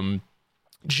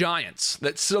giants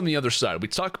that sit on the other side. We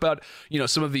talk about,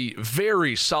 some of the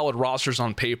very solid rosters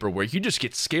on paper where you just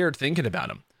get scared thinking about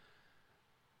them.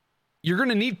 You're going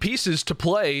to need pieces to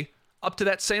play up to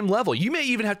that same level. You may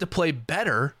even have to play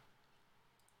better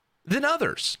than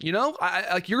others. You're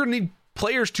going to need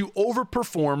players to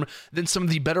overperform than some of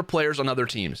the better players on other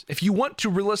teams. If you want to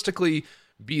realistically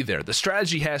be there, the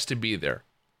strategy has to be there.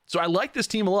 So I like this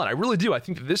team a lot. I really do. I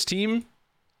think that this team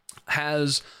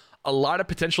has a lot of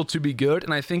potential to be good,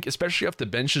 and I think especially off the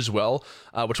bench as well,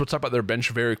 which we'll talk about their bench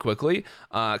very quickly.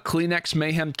 Kleenex,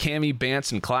 Mayhem, Cammy,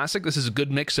 Bance, and Classic. This is a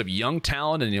good mix of young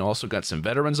talent, and you also got some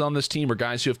veterans on this team, or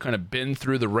guys who have kind of been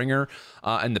through the ringer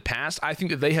in the past. I think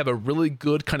that they have a really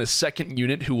good kind of second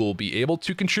unit who will be able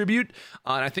to contribute,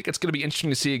 and I think it's going to be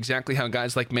interesting to see exactly how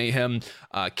guys like Mayhem,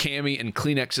 Cammy, and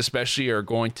Kleenex especially are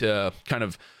going to kind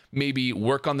of maybe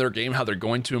work on their game, how they're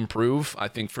going to improve. I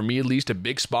think for me, at least, a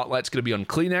big spotlight's going to be on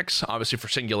Kleenex, obviously for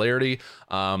Singularity.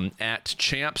 At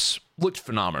Champs, looked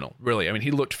phenomenal, really. I mean,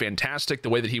 he looked fantastic. The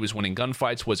way that he was winning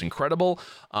gunfights was incredible.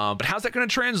 But how's that going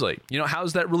to translate?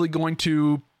 How's that really going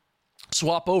to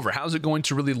swap over? How's it going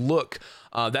to really look?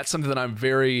 That's something that I'm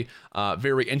very,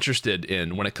 very interested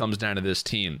in when it comes down to this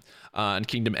team. And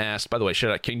Kingdom asked, by the way,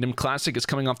 shout out Kingdom, Classic is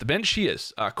coming off the bench. He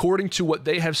is. According to what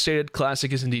they have stated,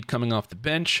 Classic is indeed coming off the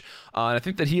bench. And I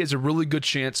think that he has a really good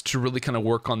chance to really kind of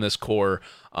work on this core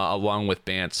along with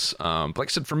Bance. Like I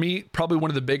said, for me, probably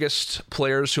one of the biggest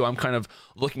players who I'm kind of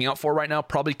looking out for right now,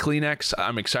 probably Kleenex.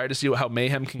 I'm excited to see how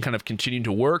Mayhem can kind of continue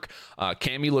to work.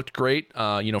 Cammy looked great,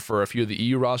 for a few of the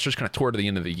EU rosters, kind of toward the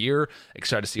end of the year.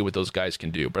 Excited to see what those guys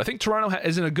can do. But I think Toronto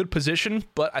is in a good position,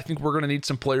 but I think we're going to need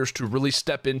some players to really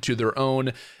step into their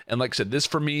own. And like I said, this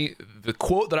for me, the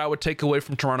quote that I would take away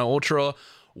from Toronto Ultra,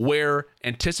 where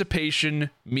anticipation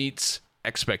meets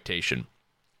expectation.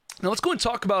 Now let's go and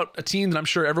talk about a team that I'm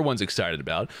sure everyone's excited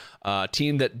about, a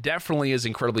team that definitely is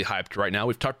incredibly hyped right now.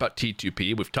 We've talked about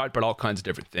T2P. We've talked about all kinds of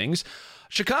different things.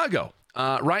 Chicago,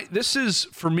 right? This is,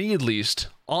 for me at least,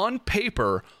 on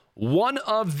paper, one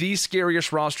of the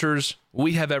scariest rosters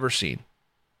we have ever seen.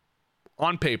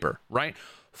 On paper, right?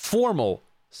 Formal,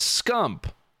 Scump,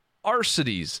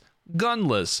 Arcides,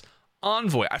 Gunless,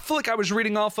 Envoy. I feel like I was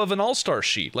reading off of an all-star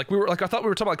sheet. I thought we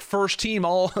were talking like first team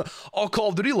all Call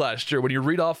of Duty last year when you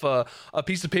read off a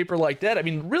piece of paper like that. I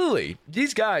mean, really,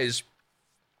 these guys,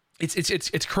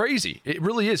 it's crazy. It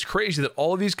really is crazy that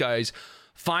all of these guys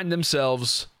find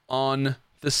themselves on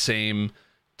the same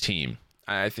team.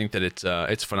 I think that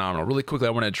it's phenomenal. Really quickly,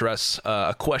 I want to address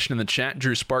a question in the chat.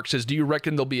 Drew Spark says, do you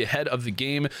reckon they'll be ahead of the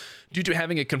game due to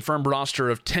having a confirmed roster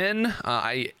of 10,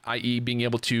 i.e. being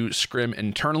able to scrim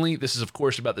internally? This is, of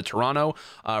course, about the Toronto,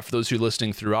 for those who are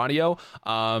listening through audio.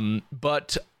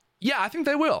 But yeah, I think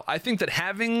they will. I think that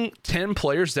having 10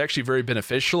 players is actually very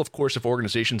beneficial, of course, if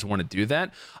organizations want to do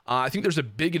that. I think there's a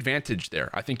big advantage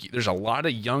there. I think there's a lot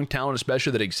of young talent,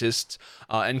 especially that exists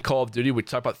in Call of Duty. We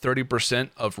talk about 30%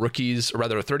 of rookies, or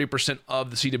rather 30% of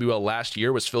the CWL last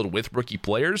year was filled with rookie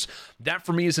players. That,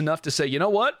 for me, is enough to say, you know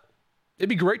what? It'd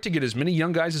be great to get as many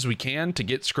young guys as we can, to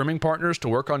get scrimming partners, to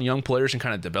work on young players and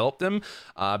kind of develop them,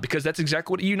 because that's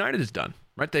exactly what United has done,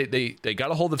 right? They got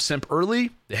a hold of Simp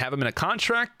early, they have him in a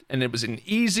contract, and it was an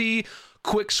easy,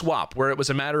 quick swap where it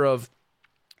was a matter of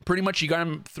pretty much you got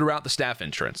him throughout the staff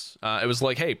entrance. It was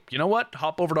like, hey, you know what?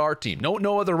 Hop over to our team.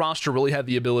 No other roster really had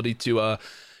the ability to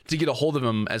get a hold of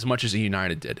him as much as the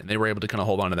United did, and they were able to kind of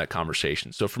hold on to that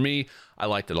conversation. So for me, I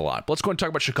liked it a lot. But let's go and talk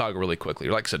about Chicago really quickly.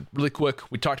 Like I said, really quick,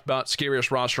 we talked about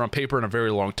scariest roster on paper in a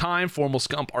very long time: Formal,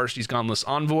 Scump, Arcides, Gunless,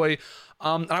 Envoy.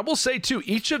 And I will say too,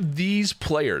 each of these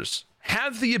players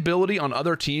have the ability on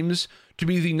other teams to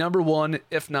be the number one,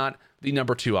 if not the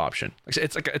number two option.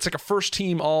 It's like a first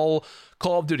team all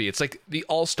Call of Duty. It's like the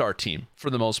all-star team for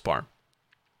the most part.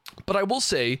 But I will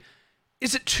say,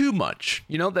 is it too much?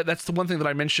 That's the one thing that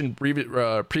I mentioned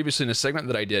previously in a segment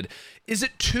that I did. Is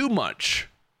it too much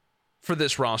for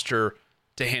this roster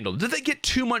to handle? Did they get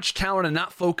too much talent and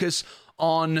not focus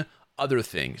on other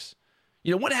things?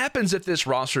 What happens if this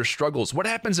roster struggles? What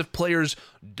happens if players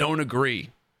don't agree?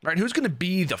 Right? Who's going to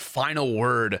be the final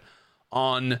word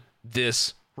on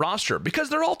this roster because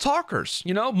they're all talkers.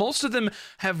 Most of them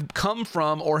have come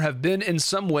from or have been in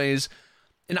some ways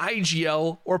an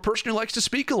IGL or a person who likes to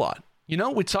speak a lot.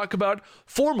 We talk about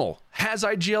Formal, has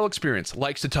IGL experience,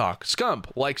 likes to talk. Scump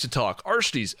likes to talk.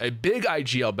 Arshdes, a big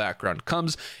IGL background,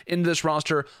 comes into this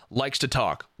roster, likes to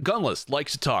talk. Gunless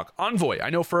likes to talk. Envoy, I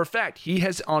know for a fact, he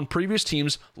has on previous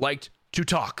teams liked to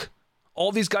talk.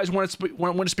 All these guys want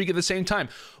to speak at the same time.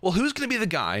 Well, who's going to be the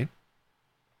guy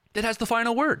that has the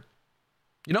final word?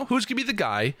 Who's going to be the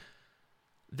guy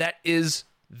that is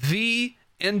the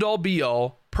end-all,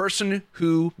 be-all person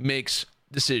who makes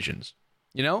decisions?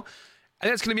 I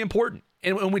think that's going to be important.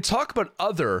 And when we talk about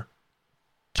other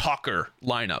talker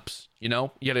lineups, you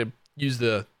got to use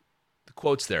the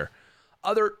quotes there.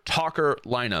 Other talker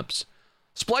lineups.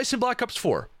 Splice and Black Ops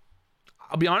 4.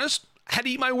 I'll be honest, I had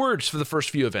to eat my words for the first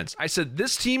few events. I said,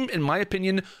 this team, in my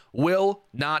opinion, will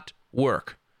not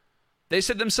work. They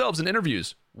said themselves in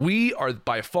interviews, we are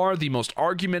by far the most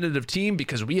argumentative team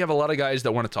because we have a lot of guys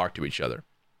that want to talk to each other.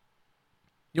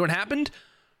 You know what happened?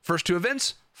 First two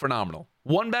events, phenomenal.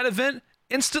 One bad event,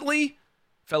 instantly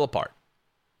fell apart.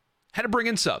 Had to bring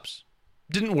in subs.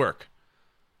 Didn't work.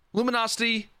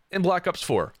 Luminosity and Black Ops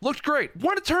 4 looked great.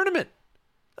 Won a tournament.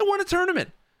 They won a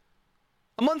tournament.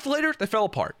 A month later, they fell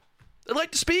apart. They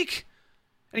like to speak.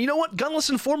 And you know what? Gunless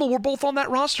and Formal were both on that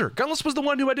roster. Gunless was the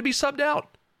one who had to be subbed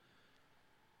out.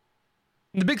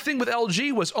 And the big thing with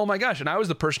LG was, oh my gosh, and I was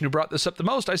the person who brought this up the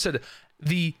most. I said,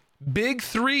 the big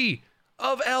three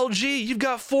of LG, you've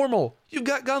got Formal, you've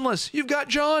got Gunless, you've got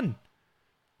John.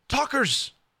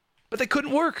 Talkers. But they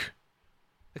couldn't work.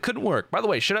 They couldn't work. By the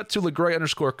way, shout out to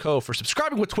Legrey_Co for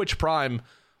subscribing with Twitch Prime.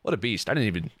 What a beast. I didn't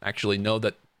even actually know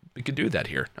that we could do that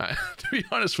here, to be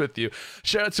honest with you.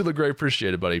 Shout out to Legrey.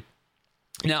 Appreciate it, buddy.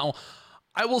 Now,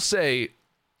 I will say,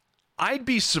 I'd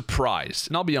be surprised,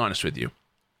 and I'll be honest with you,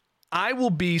 I will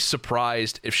be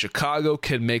surprised if Chicago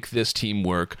can make this team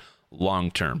work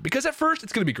long term. Because at first,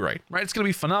 it's going to be great, right? It's going to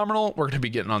be phenomenal. We're going to be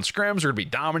getting on scrims. We're going to be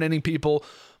dominating people.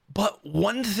 But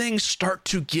when things start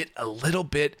to get a little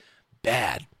bit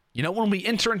bad, when we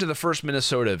enter into the first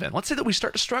Minnesota event, let's say that we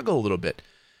start to struggle a little bit.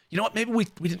 You know what? Maybe we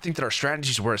didn't think that our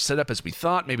strategies were as set up as we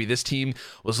thought. Maybe this team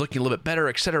was looking a little bit better,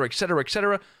 et cetera, et cetera, et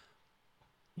cetera.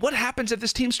 What happens if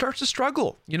this team starts to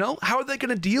struggle? How are they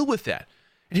going to deal with that?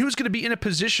 And who's going to be in a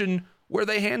position where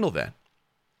they handle that?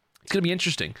 It's going to be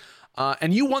interesting.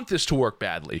 And you want this to work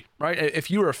badly, right?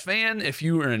 If you're a fan, if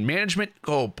you are in management,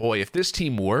 oh boy, if this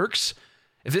team works,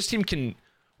 if this team can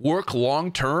work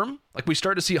long-term, like we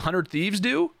start to see 100 Thieves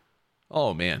do,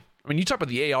 oh man. I mean, you talk about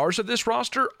the ARs of this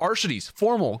roster, Arshdes,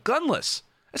 Formal, Gunless.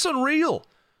 That's unreal.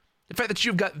 The fact that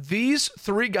you've got these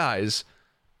three guys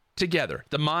together,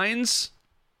 the minds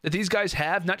that these guys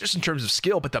have, not just in terms of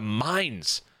skill, but the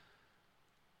minds,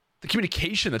 the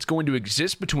communication that's going to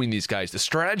exist between these guys, the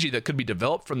strategy that could be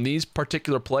developed from these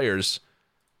particular players,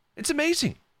 it's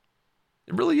amazing.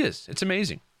 It really is. It's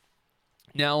amazing.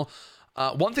 Now,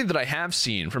 one thing that I have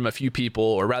seen from a few people,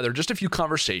 or rather just a few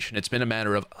conversation, it's been a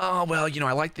matter of, oh, well,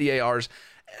 I like the ARs.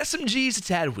 SMGs, it's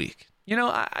had weak.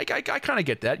 I kind of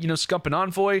get that. Scump and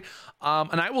Envoy.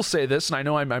 And I will say this, and I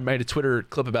know I made a Twitter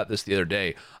clip about this the other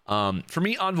day. For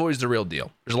me, Envoy is the real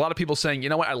deal. There's a lot of people saying, you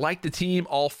know what, I like the team,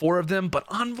 all four of them, but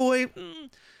Envoy,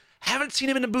 haven't seen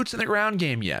him in a boots in the ground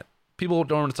game yet. People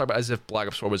don't want to talk about as if Black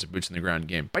Ops 4 was a boots in the ground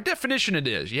game. By definition, it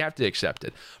is. You have to accept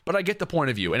it. But I get the point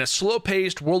of view. In a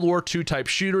slow-paced World War II type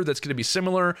shooter that's going to be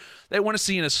similar, they want to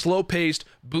see in a slow-paced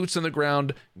boots in the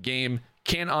ground game,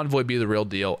 can Envoy be the real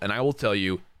deal? And I will tell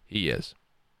you, he is.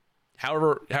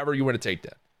 However you want to take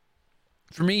that.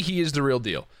 For me, he is the real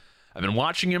deal. I've been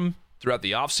watching him throughout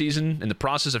the offseason. In the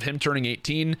process of him turning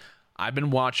 18, I've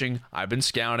been watching. I've been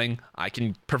scouting. I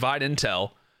can provide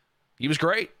intel. He was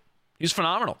great. He was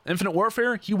phenomenal. Infinite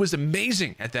Warfare, he was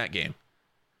amazing at that game.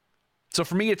 So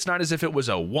for me, it's not as if it was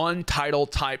a one title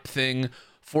type thing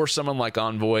for someone like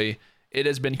Envoy. It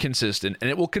has been consistent, and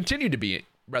it will continue to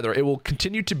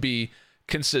be.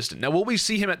 Consistent. Now, will we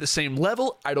see him at the same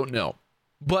level? I don't know.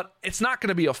 But it's not going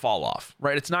to be a fall off,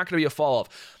 right? It's not going to be a fall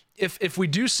off. If we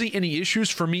do see any issues,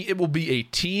 for me, it will be a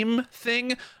team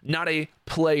thing, not a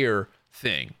player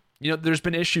thing. There's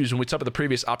been issues when we talk about the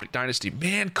previous Optic Dynasty.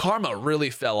 Man, Karma really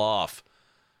fell off.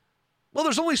 Well,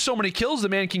 there's only so many kills the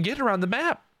man can get around the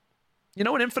map. In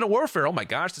Infinite Warfare, oh my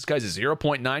gosh, this guy's a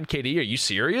 0.9 KD. Are you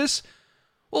serious?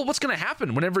 Well, what's going to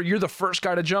happen whenever you're the first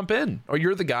guy to jump in? Or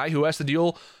you're the guy who has to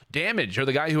deal damage, or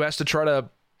the guy who has to try to,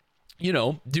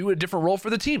 do a different role for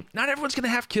the team? Not everyone's going to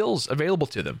have kills available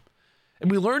to them.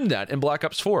 And we learned that in Black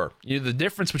Ops 4. The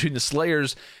difference between the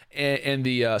Slayers and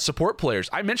the support players.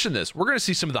 I mentioned this. We're going to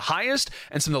see some of the highest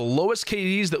and some of the lowest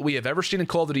KDs that we have ever seen in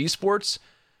Call of Duty Esports.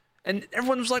 And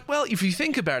everyone was like, well, if you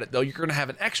think about it, though, you're going to have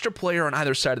an extra player on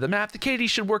either side of the map. The KD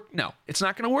should work. No, it's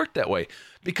not going to work that way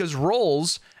because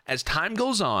roles, as time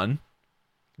goes on,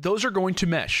 those are going to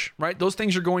mesh, right? Those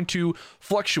things are going to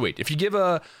fluctuate. If you give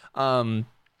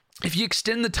if you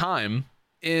extend the time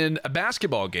in a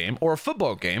basketball game or a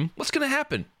football game, what's going to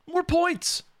happen? More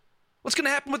points. What's going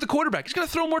to happen with the quarterback? He's going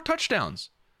to throw more touchdowns.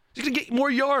 He's going to get more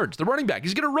yards. The running back,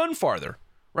 he's going to run farther.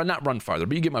 Right, not run farther,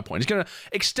 but you get my point. He's going to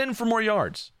extend for more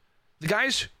yards. The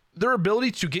guys, their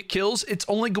ability to get kills, it's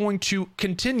only going to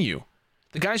continue.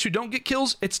 The guys who don't get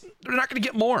kills, they're not going to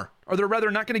get more. Or they're rather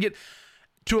not going to get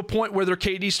to a point where their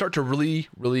KDs start to really,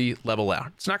 really level out.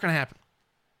 It's not going to happen.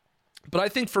 But I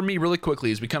think for me, really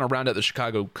quickly, as we kind of round out the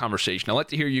Chicago conversation, I'd like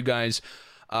to hear you guys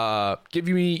give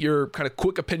me your kind of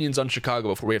quick opinions on Chicago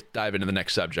before we have to dive into the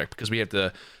next subject, because we have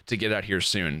to get out here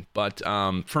soon. But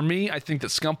for me, I think that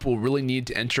Scump will really need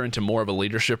to enter into more of a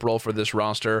leadership role for this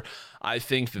roster. I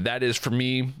think that is, for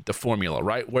me, the formula,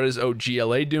 right? What is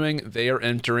OGLA doing? They are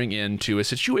entering into a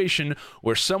situation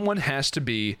where someone has to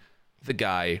be the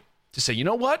guy to say, you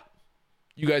know what?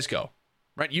 You guys go.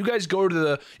 Right? You guys go to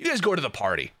the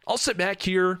party. I'll sit back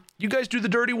here. You guys do the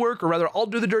dirty work, or rather, I'll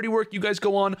do the dirty work. You guys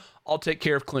go on. I'll take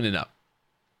care of cleaning up.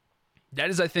 That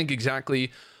is, I think,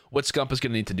 exactly what Scump is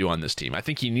going to need to do on this team. I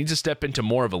think he needs to step into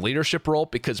more of a leadership role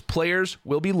because players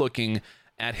will be looking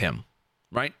at him,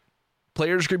 right?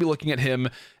 Players are going to be looking at him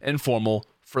in formal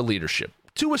for leadership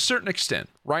to a certain extent,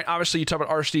 right? Obviously, you talk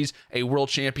about Aristides, a world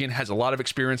champion, has a lot of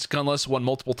experience. Gunless won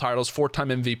multiple titles, 4-time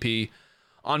MVP.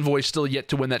 Envoy still yet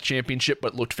to win that championship,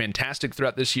 but looked fantastic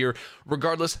throughout this year.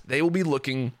 Regardless, they will be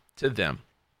looking to them.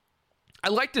 I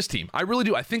like this team. I really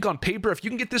do. I think on paper, if you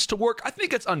can get this to work, I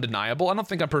think it's undeniable. I don't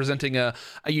think I'm presenting a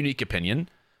unique opinion.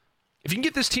 If you can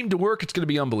get this team to work, it's going to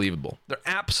be unbelievable. They're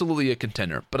absolutely a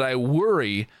contender, but I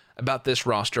worry about this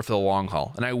roster for the long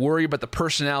haul, and I worry about the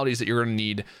personalities that you're going to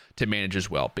need to manage as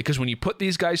well, because when you put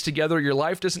these guys together, your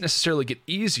life doesn't necessarily get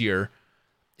easier.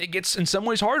 It gets in some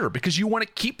ways harder because you want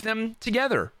to keep them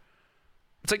together.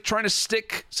 It's like trying to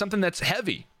stick something that's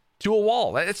heavy to a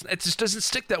wall. It just doesn't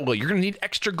stick that well. You're going to need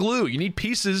extra glue. You need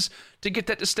pieces to get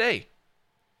that to stay.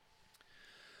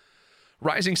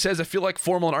 Rising says, I feel like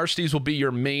Formal and Aristides will be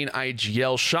your main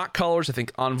IGL shot callers. I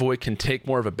think Envoy can take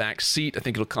more of a back seat. I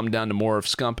think it'll come down to more of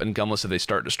Scump and Gunless if they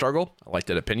start to struggle. I like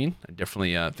that opinion. I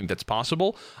definitely think that's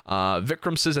possible.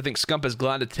 Vikram says, I think Scump is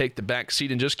glad to take the back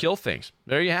seat and just kill things.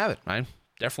 There you have it, right?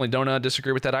 Definitely don't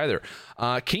disagree with that either.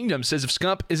 Kingdom says, if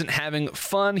Scump isn't having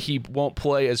fun, he won't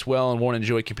play as well and won't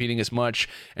enjoy competing as much,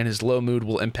 and his low mood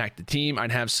will impact the team.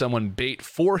 I'd have someone bait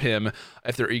for him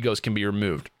if their egos can be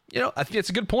removed. I think it's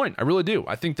a good point. I really do.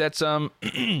 I think that's a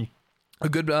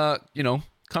good,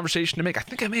 conversation to make. I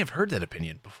think I may have heard that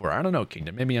opinion before. I don't know,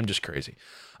 Kingdom. Maybe I'm just crazy.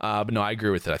 But no, I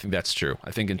agree with it. I think that's true. I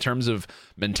think in terms of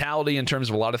mentality, in terms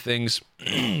of a lot of things,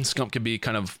 Scump could be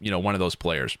kind of, one of those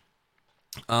players.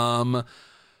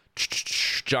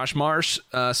 Josh Marsh,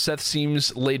 Seth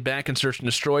seems laid back and search and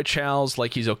destroy. Chals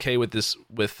like he's okay with this,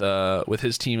 with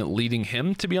his team leading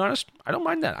him. To be honest, I don't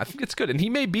mind that. I think it's good, and he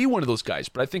may be one of those guys.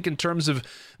 But I think in terms of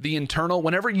the internal,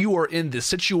 whenever you are in the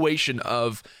situation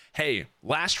of, hey,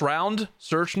 last round,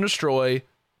 search and destroy,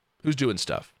 who's doing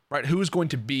stuff, right? Who's going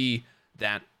to be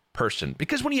that person?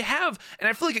 Because when you have, and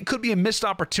I feel like it could be a missed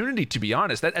opportunity. To be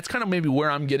honest, that's kind of maybe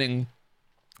where I'm getting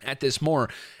at this more,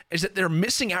 is that they're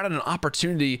missing out on an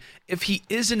opportunity if he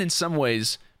isn't in some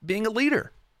ways being a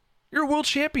leader. You're a world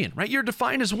champion, right? You're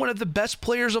defined as one of the best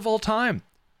players of all time.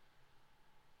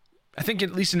 I think,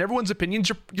 at least in everyone's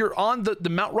opinions, you're on the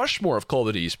Mount Rushmore of Call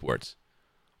of Duty esports.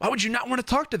 Why would you not want to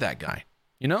talk to that guy?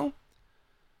 I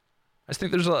just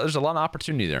think there's a lot of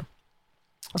opportunity there.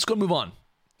 Let's go move on.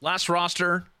 Last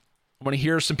roster. I want to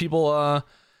hear some people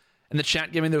in the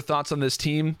chat giving their thoughts on this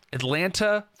team.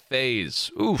 Atlanta FaZe.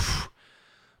 Oof.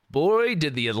 Boy,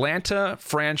 did the Atlanta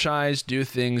franchise do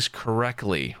things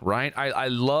correctly, right? I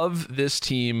love this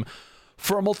team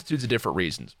for a multitude of different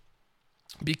reasons.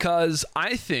 Because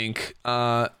I think,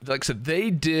 like I said,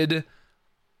 I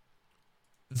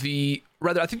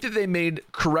think that they made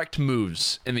correct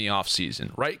moves in the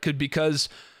offseason, right? Because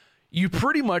you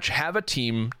pretty much have a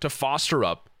team to foster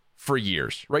up for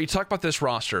years, right? You talk about this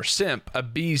roster: Simp,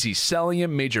 Abizi,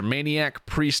 Celium, Major Maniac,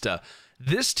 Priesta.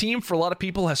 This team, for a lot of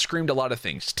people, has screamed a lot of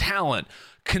things. Talent,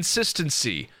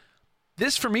 consistency.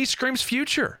 This, for me, screams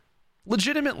future.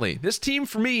 Legitimately. This team,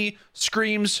 for me,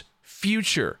 screams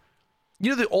future.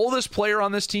 The oldest player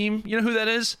on this team, you know who that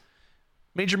is?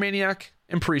 Major Maniac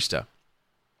and Priesta.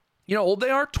 You know how old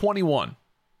they are? 21.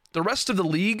 The rest of the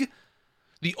league,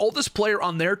 the oldest player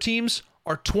on their teams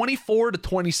are 24 to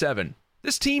 27.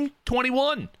 This team,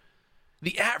 21.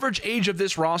 The average age of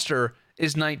this roster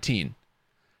is 19.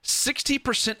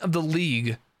 60% of the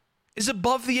league is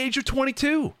above the age of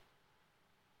 22.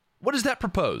 What does that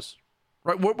propose?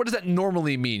 Right? What does that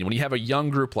normally mean when you have a young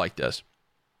group like this?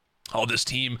 Oh, this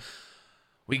team,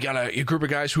 we got a group of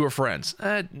guys who are friends.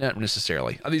 Not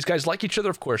necessarily. Are these guys like each other?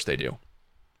 Of course they do.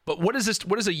 But what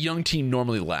does a young team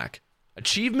normally lack?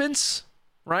 Achievements,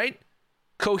 right?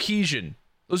 Cohesion.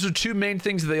 Those are two main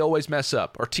things that they always mess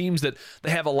up, or teams that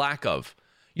they have a lack of.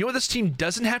 You know what this team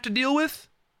doesn't have to deal with?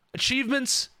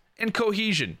 Achievements and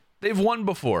cohesion. They've won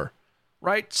before,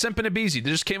 right? Simp and Abizi,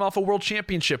 they just came off a world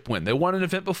championship win. They won an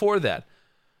event before that.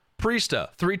 Priesta,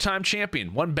 3-time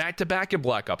champion, won back-to-back in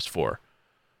Black Ops 4.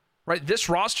 Right? This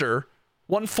roster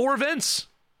won 4 events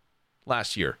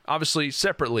last year. Obviously,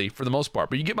 separately for the most part,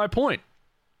 but you get my point.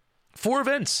 4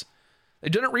 events.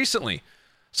 They've done it recently.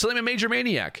 Salim and Major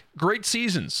Maniac, great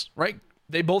seasons, right?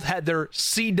 They both had their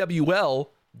CWL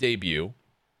debut.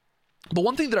 But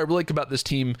one thing that I really like about this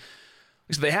team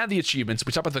is they have the achievements.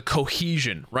 We talk about the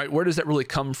cohesion, right? Where does that really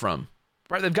come from?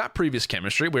 Right? They've got previous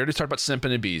chemistry. We already talked about Simp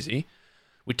and Abizi.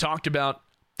 We talked about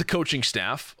the coaching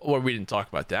staff, or we didn't talk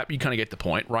about that, but you kind of get the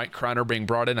point, right? Kreiner being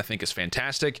brought in, I think, is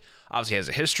fantastic. Obviously has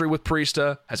a history with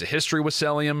Priesta, has a history with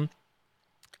Selim.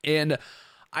 And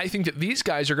I think that these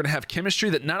guys are going to have chemistry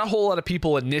that not a whole lot of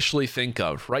people initially think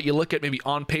of, right? You look at maybe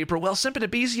on paper, well, Simp and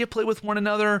Abizi play with one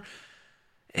another,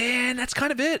 and that's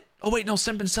kind of it. Oh, wait, no,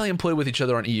 Simp and Selim play with each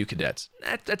other on EU Cadets.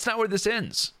 That's not where this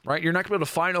ends, right? You're not going to be able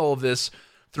to find all of this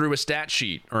through a stat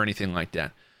sheet or anything like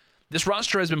that. This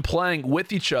roster has been playing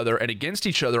with each other and against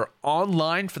each other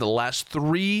online for the last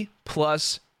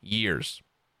 3+ years.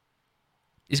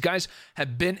 These guys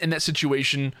have been in that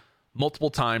situation multiple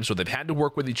times where they've had to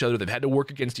work with each other, they've had to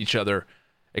work against each other,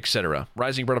 etc.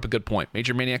 Rising brought up a good point.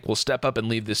 Major Maniac will step up and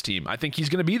lead this team. I think he's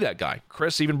going to be that guy.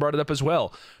 Chris even brought it up as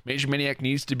well. Major Maniac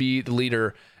needs to be the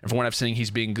leader, and from what I've seen,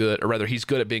 he's being good, or rather, he's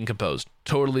good at being composed.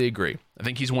 Totally agree. I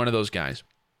think he's one of those guys.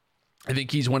 I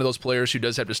think he's one of those players who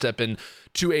does have to step in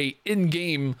to a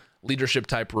in-game leadership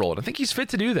type role. And I think he's fit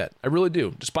to do that. I really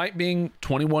do. Despite being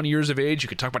 21 years of age, you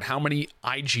could talk about how many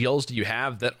IGLs do you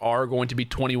have that are going to be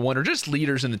 21 or just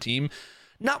leaders in the team.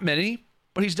 Not many,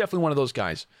 but he's definitely one of those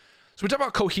guys. So we talk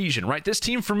about cohesion, right? This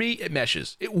team, for me, it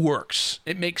meshes. It works.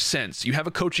 It makes sense. You have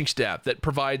a coaching staff that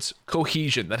provides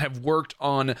cohesion, that have worked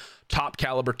on top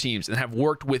caliber teams and have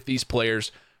worked with these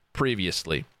players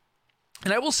previously.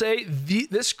 And I will say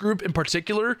this group in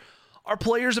particular are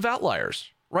players of outliers,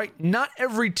 right? Not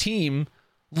every team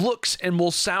looks and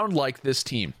will sound like this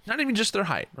team. Not even just their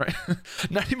height, right?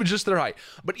 Not even just their height,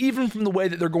 but even from the way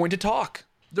that they're going to talk.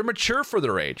 They're mature for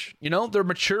their age. You know, they're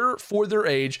mature for their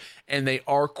age, and they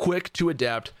are quick to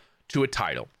adapt to a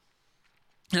title.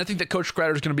 And I think that Coach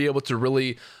Kreiner is going to be able to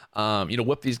really,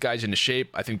 whip these guys into shape.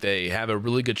 I think they have a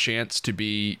really good chance to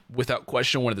be, without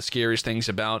question, one of the scariest things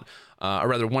about, or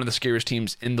rather one of the scariest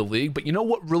teams in the league. But you know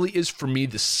what really is, for me,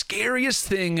 the scariest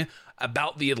thing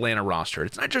about the Atlanta roster?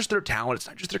 It's not just their talent. It's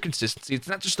not just their consistency. It's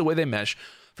not just the way they mesh.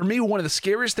 For me, one of the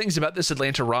scariest things about this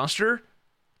Atlanta roster,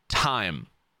 time,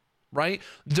 right?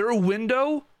 Their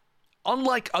window,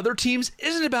 unlike other teams,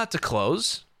 isn't about to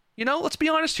close. You know, let's be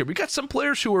honest here. We got some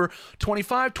players who are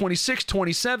 25, 26,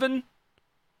 27.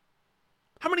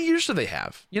 How many years do they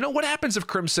have? You know, what happens if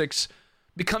Crimsix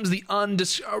becomes the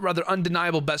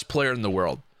undeniable best player in the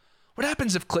world? What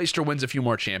happens if Clayster wins a few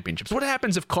more championships? What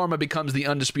happens if Karma becomes the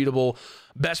undisputable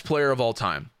best player of all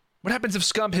time? What happens if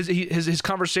Scump, his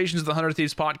conversations with the 100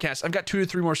 Thieves podcast, I've got 2 to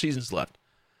 3 more seasons left.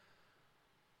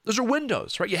 Those are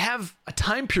windows, right? You have a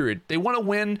time period. They want to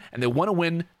win, and they want to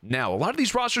win now. A lot of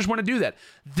these rosters want to do that.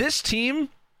 This team,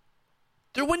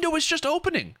 their window is just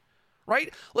opening,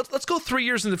 right? Let's go 3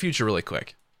 years in the future really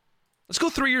quick. Let's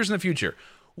go 3 years in the future.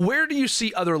 Where do you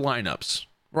see other lineups,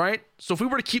 right? So if we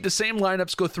were to keep the same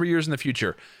lineups, go 3 years in the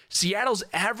future, Seattle's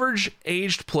average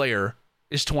aged player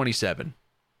is 27.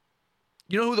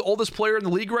 You know who the oldest player in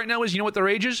the league right now is? You know what their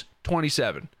age is?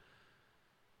 27.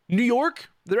 New York,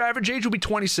 their average age will be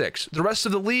 26. The rest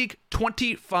of the league,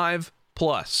 25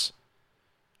 plus.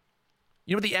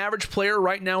 You know what the average player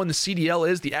right now in the CDL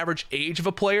is? The average age of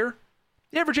a player?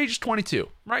 The average age is 22,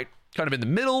 right? Kind of in the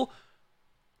middle.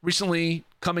 Recently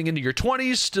coming into your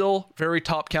 20s, still very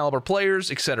top caliber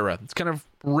players, etc. It's kind of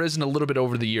risen a little bit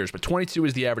over the years, but 22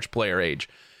 is the average player age.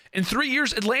 In 3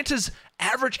 years, Atlanta's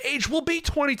average age will be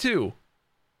 22.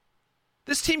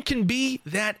 This team can be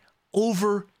that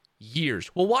over years.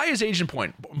 Well, why is age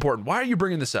important? Why are you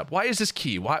bringing this up? Why is this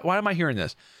key? Why am I hearing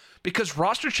this? Because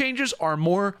roster changes are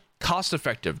more cost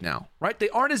effective now, right? They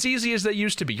aren't as easy as they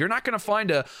used to be. You're not going to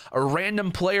find a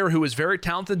random player who is very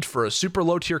talented for a super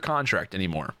low tier contract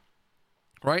anymore,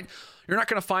 right? You're not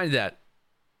going to find that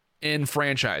in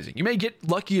franchising. You may get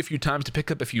lucky a few times to pick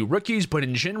up a few rookies, but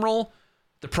in general,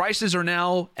 the prices are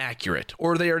now accurate,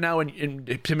 or they are now,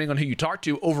 depending on who you talk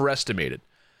to, overestimated.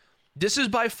 This is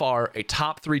by far a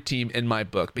top 3 team in my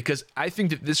book because I think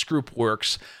that this group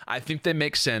works. I think they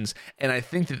make sense, and I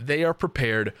think that they are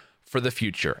prepared for the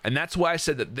future. And that's why I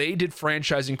said that they did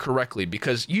franchising correctly,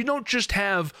 because you don't just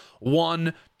have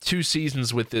 1-2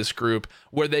 seasons with this group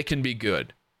where they can be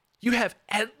good. You have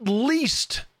at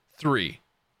least 3,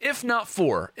 if not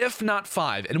 4, if not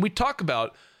 5. And we talk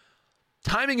about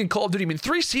timing in Call of Duty. I mean,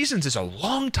 3 seasons is a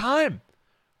long time.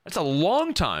 That's a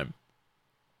long time.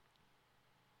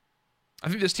 I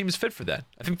think this team is fit for that.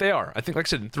 I think they are. I think, like I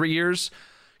said, in 3 years,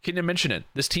 can't even mention it,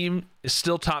 this team is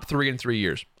still top 3 in 3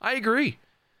 years. I agree.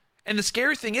 And the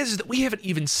scary thing is that we haven't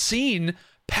even seen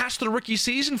past the rookie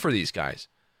season for these guys.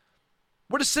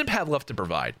 What does Simp have left to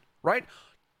provide, right?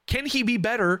 Can he be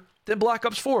better than Black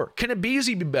Ops 4? Can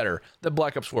Abizi be better than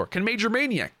Black Ops 4? Can Major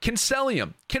Maniac? Can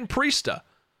Celium? Can Priesta?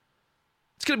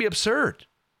 It's going to be absurd.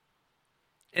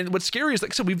 And what's scary is,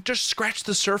 like I said, we've just scratched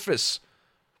the surface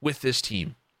with this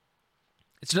team.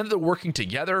 It's another they're working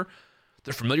together.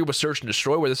 They're familiar with Search and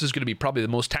Destroy, where this is going to be probably the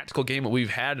most tactical game that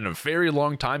we've had in a very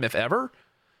long time, if ever.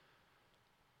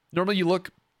 Normally you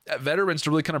look at veterans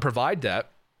to really kind of provide that.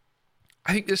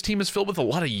 I think this team is filled with a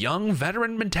lot of young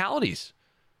veteran mentalities.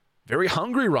 Very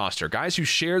hungry roster. Guys who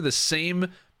share the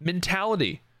same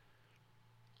mentality.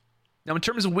 Now, in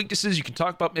terms of weaknesses, you can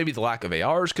talk about maybe the lack of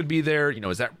ARs could be there. You know,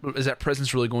 is that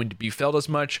presence really going to be felt as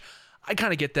much? I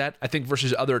kind of get that. I think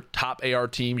versus other top AR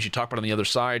teams, you talk about on the other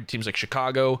side, teams like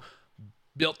Chicago,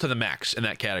 built to the max in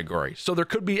that category. So there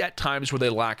could be at times where they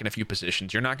lack in a few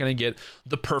positions. You're not going to get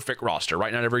the perfect roster,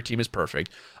 right? Not every team is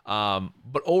perfect.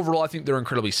 But overall, I think they're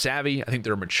incredibly savvy. I think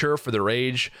they're mature for their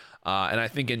age. And I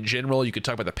think in general, you could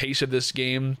talk about the pace of this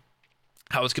game,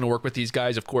 how it's going to work with these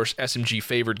guys. Of course, SMG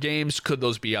favored games. Could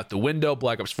those be out the window?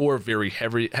 Black Ops 4 very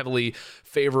heavily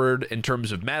favored in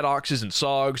terms of Maddoxes and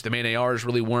SOGs. The main ARs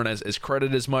really weren't as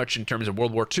credited as much in terms of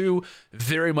World War II.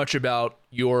 Very much about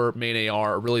your main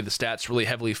AR, really the stats really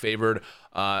heavily favored,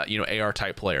 AR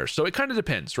type players. So it kind of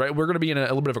depends, right? We're going to be in a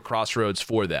little bit of a crossroads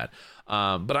for that.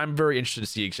 But I'm very interested to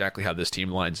see exactly how this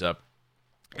team lines up.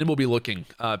 And we'll be looking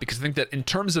because I think that in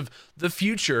terms of the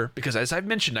future, because as I've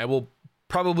mentioned, I will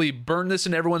probably burn this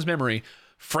in everyone's memory,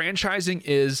 franchising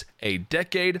is a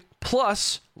decade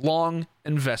plus long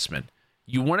investment.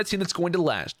 You want a team that's going to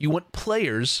last. You want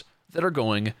players that are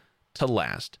going to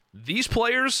last. These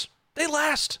players, they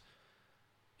last.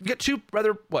 You've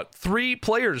got 3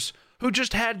 players who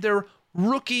just had their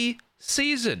rookie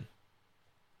season.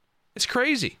 It's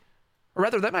crazy. Or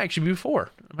rather, that might actually be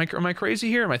 4. Am I crazy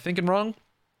here? Am I thinking wrong?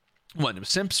 What, it was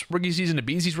Simp's rookie season,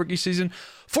 Abizi's rookie season.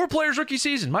 4 players rookie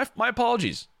season. My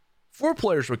apologies. 4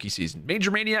 players rookie season.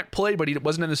 Major Maniac played, but he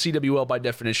wasn't in the CWL by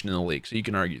definition in the league, so you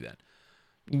can argue that.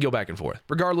 You can go back and forth.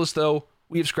 Regardless, though,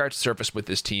 we have scratched the surface with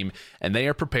this team, and they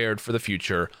are prepared for the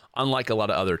future, unlike a lot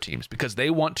of other teams, because they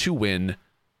want to win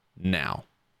now.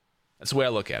 That's the way I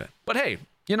look at it. But hey,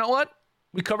 you know what?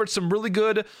 We covered some really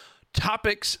good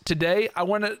topics today. I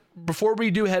want to, before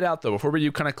we do head out though, before we do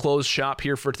kind of close shop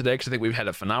here for today, because I think we've had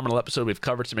a phenomenal episode. We've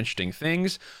covered some interesting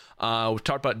things. We've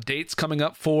talked about dates coming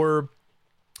up for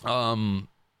the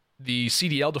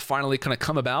CDL to finally kind of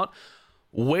come about.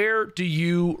 Where do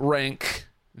you rank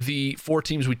the 4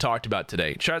 teams we talked about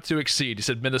today? Shout out to Exceed. He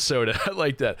said Minnesota. I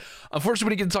like that. Unfortunately, we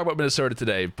didn't get to talk about Minnesota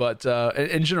today, but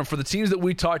in general, for the teams that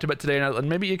we talked about today, and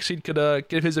maybe Exceed could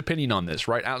give his opinion on this,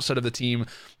 right, outside of the team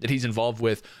that he's involved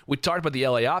with. We talked about the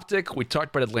LA Optic. We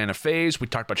talked about Atlanta FaZe. We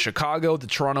talked about Chicago, the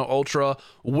Toronto Ultra.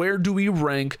 Where do we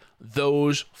rank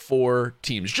those 4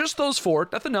 teams? Just those 4,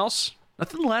 nothing else,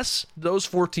 nothing less, those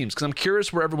 4 teams, because I'm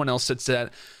curious where everyone else sits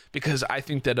at, because I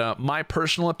think that my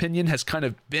personal opinion has kind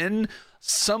of been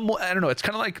somewhat, I don't know, it's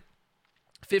kind of like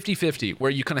 50-50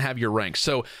 where you kind of have your ranks.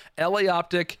 So LA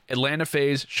Optic, Atlanta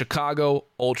FaZe, Chicago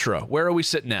Ultra. Where are we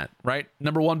sitting at, right?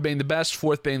 Number 1 being the best,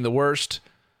 4th being the worst.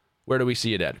 Where do we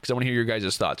see it at? Because I want to hear your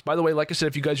guys' thoughts. By the way, like I said,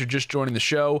 if you guys are just joining the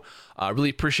show, I really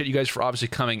appreciate you guys for obviously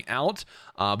coming out.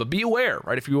 But be aware,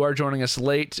 right? If you are joining us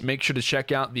late, make sure to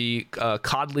check out the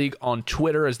COD League on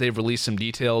Twitter as they've released some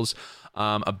details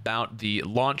about the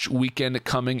launch weekend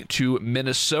coming to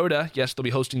Minnesota. Yes, they'll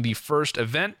be hosting the first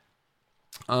event,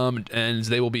 and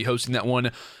they will be hosting that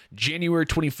one January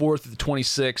 24th to the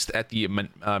 26th at the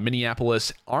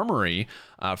Minneapolis Armory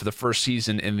for the first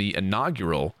season in the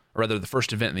inaugural, or rather the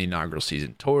first event in the inaugural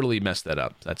season. Totally messed that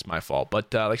up. That's my fault.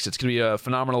 But like I said, it's going to be a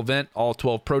phenomenal event. All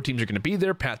 12 pro teams are going to be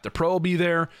there. Path to Pro will be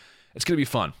there. It's going to be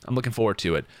fun. I'm looking forward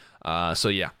to it. So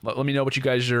yeah, let me know what you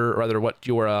guys are, or rather what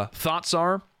your thoughts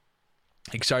are.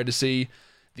 Excited to see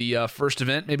the first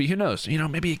event. Maybe, who knows?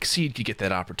 Maybe Exceed could get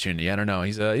that opportunity. I don't know.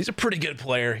 He's a pretty good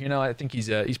player. I think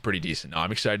he's pretty decent. No,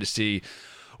 I'm excited to see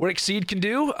what Exceed can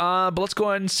do. But let's go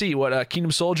ahead and see what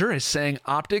Kingdom Soldier is saying.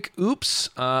 Optic. Oops.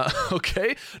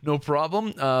 Okay, no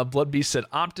problem. Blood Beast said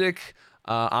Optic.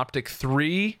 Optic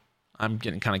 3. I'm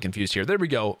getting kind of confused here. There we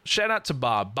go. Shout out to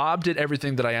Bob. Bob did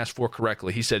everything that I asked for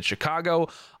correctly. He said Chicago,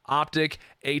 Optic,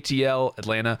 ATL,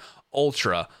 Atlanta,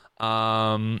 Ultra. It's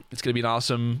going to be an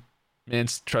awesome, man,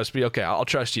 trust me. Okay, I'll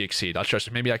trust you, Exceed. I'll trust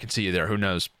you. Maybe I can see you there. Who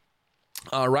knows?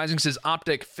 Rising says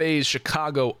Optic, FaZe,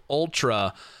 Chicago,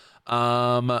 Ultra.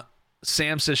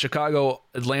 Sam says Chicago,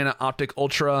 Atlanta, Optic,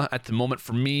 Ultra at the moment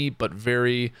for me, but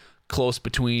very close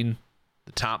between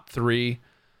the top 3.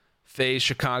 FaZe,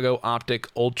 Chicago, Optic,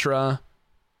 Ultra.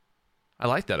 I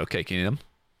like that. Okay, Kingdom.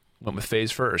 Went with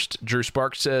FaZe first. Drew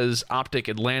Sparks says Optic,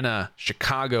 Atlanta,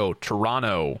 Chicago,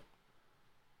 Toronto.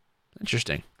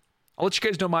 Interesting. I'll let you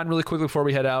guys know mine really quickly before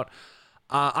we head out.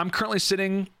 I'm currently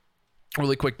sitting,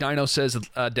 really quick, Dino says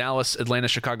Dallas, Atlanta,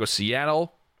 Chicago,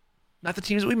 Seattle. Not the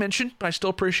teams that we mentioned, but I still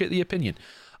appreciate the opinion.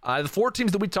 The 4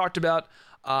 teams that we talked about,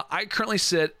 I currently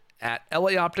sit at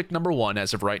LA Optic number 1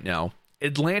 as of right now.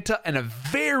 Atlanta and a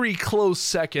very close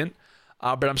second,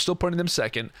 but I'm still putting them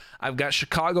second. I've got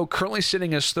Chicago currently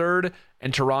sitting as 3rd,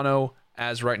 and Toronto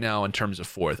as right now in terms of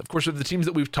 4th. Of course, with the teams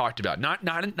that we've talked about, not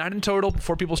in total,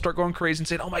 before people start going crazy and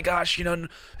saying, oh my gosh, this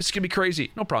is going to be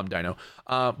crazy. No problem, Dino.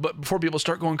 But before people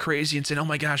start going crazy and saying, oh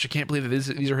my gosh, I can't believe that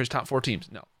these are his top 4 teams.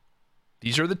 No.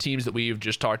 These are the teams that we've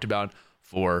just talked about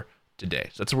for today.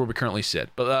 So that's where we currently sit.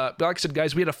 But like I said,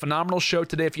 guys, we had a phenomenal show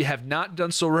today. If you have not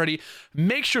done so already,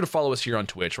 make sure to follow us here on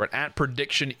Twitch, right? At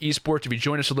Prediction Esports. If you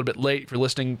join us a little bit late, if you're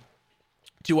listening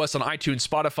to us on iTunes,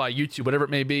 Spotify, YouTube, whatever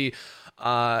it may be,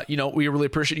 we really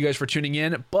appreciate you guys for tuning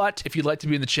in. But if you'd like to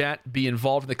be in the chat, be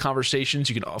involved in the conversations,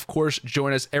 you can, of course,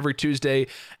 join us every Tuesday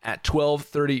at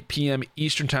 12:30 p.m.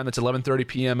 Eastern Time. That's 11:30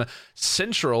 p.m.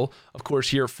 Central, of course,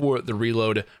 here for The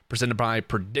Reload, presented by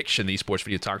Prediction, the Esports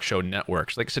Video Talk Show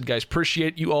Network. So like I said, guys,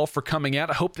 appreciate you all for coming out.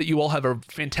 I hope that you all have a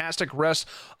fantastic rest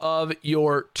of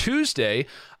your Tuesday.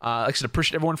 Like I said,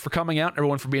 appreciate everyone for coming out,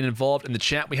 everyone for being involved in the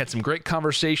chat. We had some great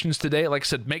conversations today. Like I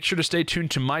said, make sure to stay tuned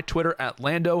to my Twitter at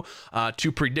Lando,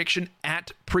 to Prediction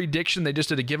at Prediction. They just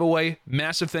did a giveaway.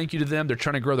 Massive thank you to them. They're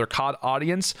trying to grow their COD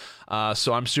audience,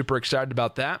 so I'm super excited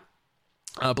about that.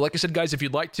 But like I said, guys, if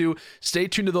you'd like to, stay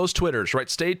tuned to those Twitters, right?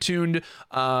 Stay tuned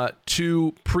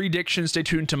to Prediction. Stay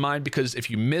tuned to mine, because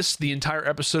if you missed the entire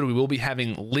episode, we will be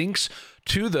having links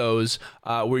to those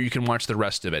where you can watch the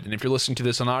rest of it. And if you're listening to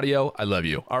this on audio, I love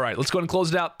you. All right, let's go ahead and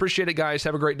close it out. Appreciate it, guys.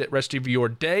 Have a great rest of your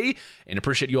day, and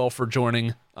appreciate you all for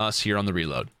joining us here on The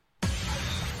Reload.